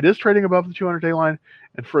it is trading above the 200-day line,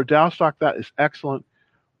 and for a Dow stock that is excellent.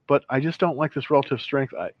 But I just don't like this relative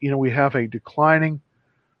strength. We have a declining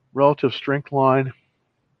relative strength line,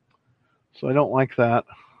 so I don't like that.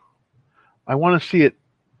 I want to see it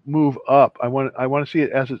move up. I want to see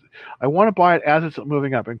it I want to buy it as it's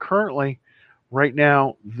moving up. And currently, right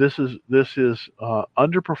now, this is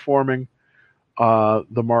underperforming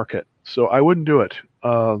the market. So I wouldn't do it.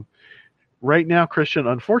 Right now, Christian,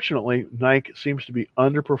 unfortunately, Nike seems to be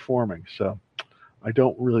underperforming. So I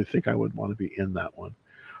don't really think I would want to be in that one.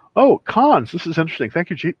 Oh, cons. This is interesting. Thank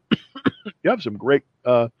you, Jeet. You have some great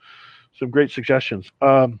suggestions.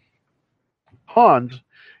 Hans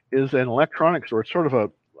is an electronics store. It's sort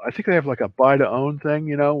of I think they have like a buy to own thing,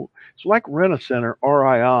 It's like Rent-A-Center,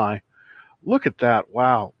 RII. Look at that.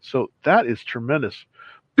 Wow. So that is tremendous.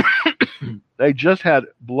 They just had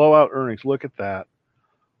blowout earnings. Look at that.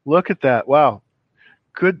 Wow.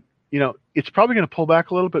 Good. It's probably going to pull back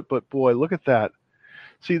a little bit, but boy, look at that.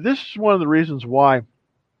 See, this is one of the reasons why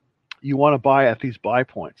you want to buy at these buy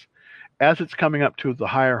points as it's coming up to the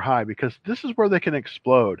higher high, because this is where they can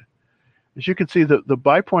explode. As you can see, the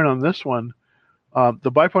buy point on this one,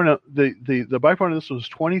 the buy point of this was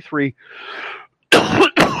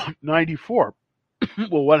 23.94.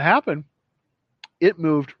 Well, what happened? It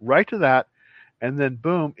moved right to that, and then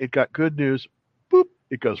boom, it got good news. Boop,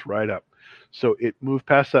 it goes right up. So it moved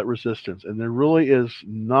past that resistance, and there really is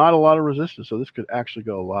not a lot of resistance. So this could actually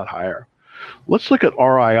go a lot higher. Let's look at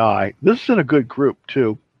RII. This is in a good group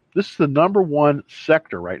too. This is the number one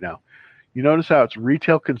sector right now. You notice how it's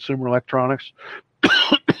retail consumer electronics,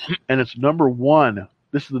 and it's number one.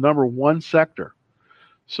 This is the number one sector.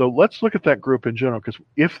 So let's look at that group in general, because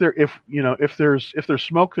if there's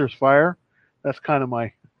smoke, there's fire. That's kind of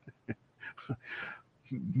my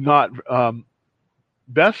not.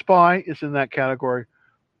 Best Buy is in that category.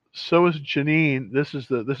 So is Janine. This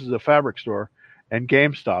is a fabric store, and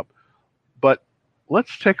GameStop. But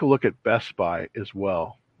let's take a look at Best Buy as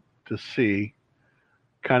well to see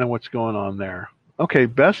kind of what's going on there. Okay,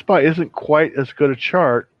 Best Buy isn't quite as good a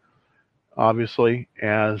chart, obviously,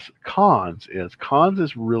 as Cons is. Cons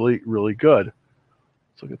is really, really good.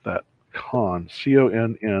 Let's look at that. Cons,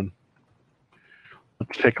 CONN.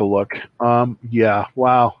 Let's take a look. Yeah,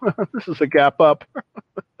 wow. This is a gap up.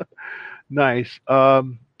 Nice.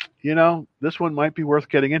 This one might be worth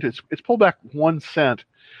getting into. It's pulled back 1 cent.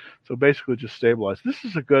 So basically just stabilized. This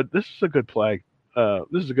is a good play.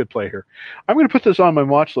 This is a good play here. I'm going to put this on my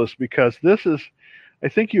watch list because I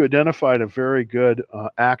think you identified a very good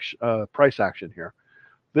price action here.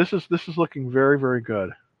 This is looking very, very good.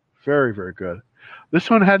 Very, very good. This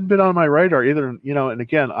one hadn't been on my radar either. And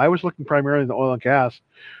again, I was looking primarily in the oil and gas,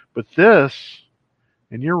 but this,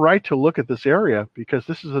 and you're right to look at this area because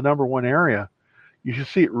this is the number one area. You should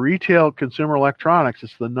see it, retail consumer electronics.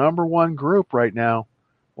 It's the number one group right now.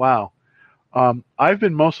 Wow. I've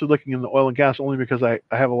been mostly looking in the oil and gas only because I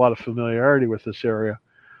have a lot of familiarity with this area.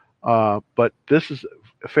 But this is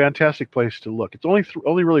a fantastic place to look. It's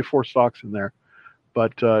only really 4 stocks in there,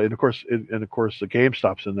 but and of course the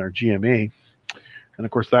GameStop's in there, GME, and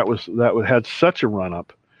of course that had such a run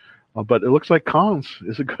up. But it looks like Collins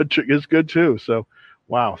is good too. So,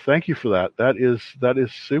 wow, thank you for that. That is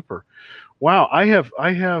super. Wow, I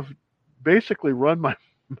have basically run my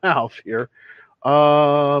mouth here.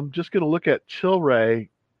 Just going to look at Tilray.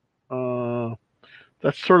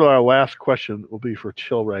 That's sort of our last question will be for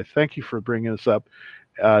Tilray. Thank you for bringing this up,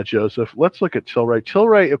 Joseph. Let's look at Tilray.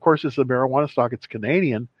 Tilray, of course, is a marijuana stock. It's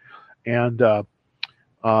Canadian, and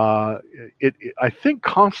I think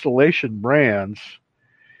Constellation Brands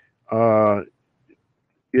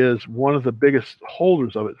is one of the biggest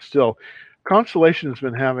holders of it still. Constellation has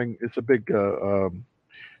been it's a big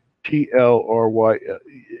TLRY.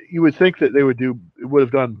 You would think that they would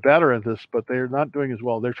have done better at this, but they're not doing as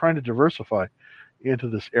well. They're trying to diversify into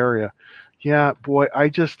this area. Yeah, boy, I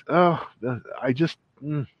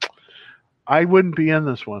wouldn't be in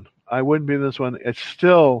this one. It's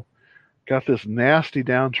still got this nasty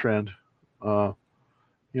downtrend.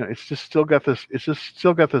 It's just still got this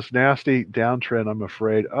nasty downtrend, I'm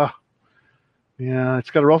afraid. Yeah,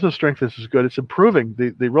 it's got a relative strength. This is good. It's improving.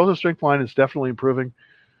 The relative strength line is definitely improving.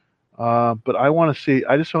 But I want to see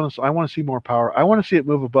more power. I want to see it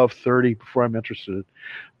move above 30 before I'm interested.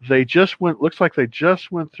 Looks like they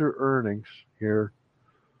just went through earnings here.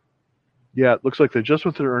 Yeah, it looks like they just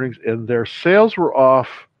went through earnings and their sales were off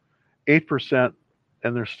 8%,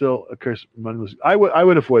 and they're still, of course, money was. I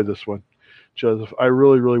would avoid this one, Joseph. I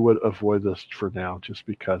really, really would avoid this for now, just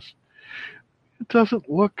because it doesn't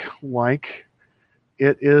look like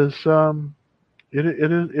it is. It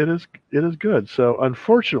is good. So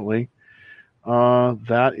unfortunately,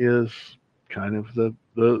 that is kind of the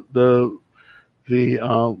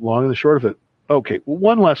long and the short of it. Okay, well,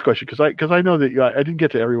 one last question because I know that I didn't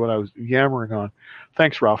get to everyone I was yammering on.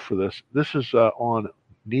 Thanks, Ralph, for this. This is on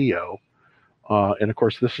NIO, and of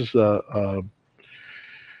course this is I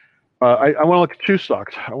want to look at 2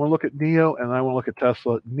 stocks. I want to look at NIO and I want to look at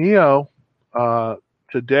Tesla. NIO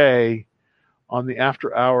today on the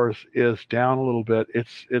after hours is down a little bit.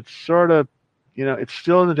 It's sort of, it's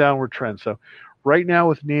still in the downward trend. So right now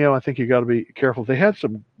with NIO, I think you got to be careful. They had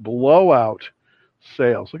some blowout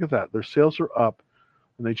sales. Look at that. Their sales are up,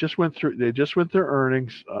 and they just went through their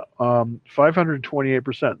earnings,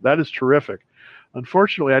 528%. That is terrific.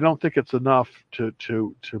 Unfortunately, I don't think it's enough to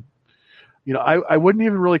I wouldn't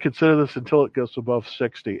even really consider this until it goes above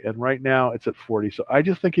 60, and right now it's at 40. So I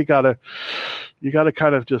just think you gotta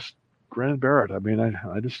kind of just grin and bear it. I mean,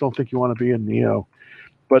 I just don't think you want to be in NIO.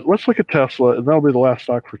 But let's look at Tesla, and that'll be the last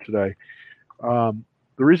stock for today. The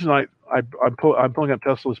reason I'm pulling up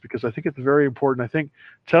Tesla is because I think it's very important. I think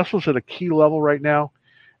Tesla's at a key level right now,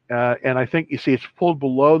 and I think you see it's pulled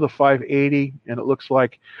below the 580, and it looks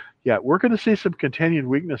like, yeah, we're going to see some continued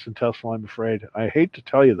weakness in Tesla, I'm afraid. I hate to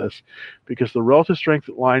tell you this because the relative strength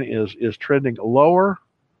line is trending lower.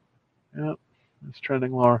 Yeah, it's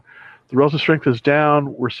trending lower. The relative strength is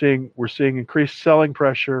down. We're seeing increased selling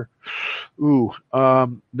pressure.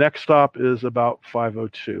 Next stop is about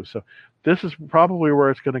 502. So this is probably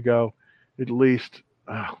where it's going to go, at least.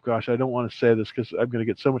 Oh gosh, I don't want to say this because I'm going to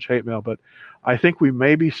get so much hate mail, but I think we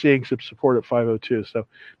may be seeing some support at 502. So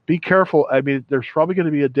be careful. I mean, there's probably going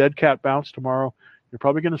to be a dead cat bounce tomorrow. You're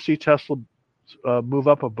probably going to see Tesla move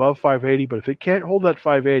up above 580, but if it can't hold that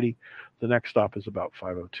 580, the next stop is about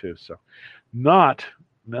 502. So not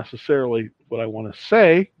necessarily what I want to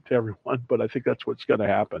say to everyone, but I think that's what's going to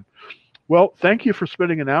happen. Well, thank you for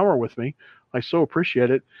spending an hour with me. I so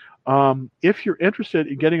appreciate it. If you're interested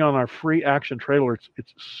in getting on our free action trade alerts,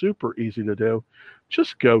 it's super easy to do.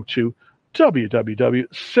 Just go to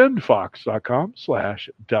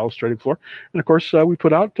www.sendfox.com/Dallas Trading Floor, and of course we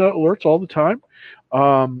put out alerts all the time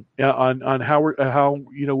on how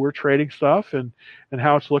we're trading stuff and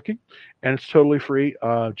how it's looking, and it's totally free.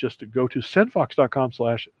 Just to go to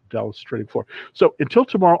sendfox.com/Dallas Trading Floor. So until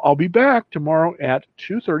tomorrow, I'll be back tomorrow at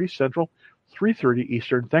 2:30 Central, 3:30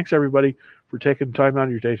 Eastern. Thanks everybody for taking time out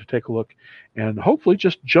of your day to take a look, and hopefully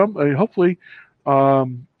just get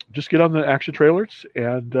on the action trailers,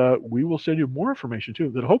 and we will send you more information too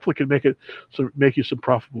that hopefully can make you some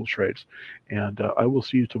profitable trades. And I will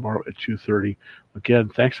see you tomorrow at 2:30. Again,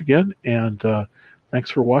 thanks again, and Thanks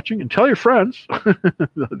for watching, and tell your friends,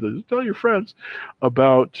 tell your friends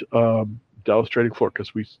about Dallas Trading Floor,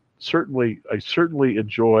 because I certainly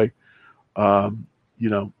enjoy,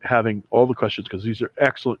 having all the questions, because these are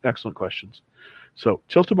excellent questions. So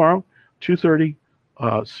till tomorrow, 2:30.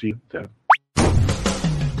 See you then.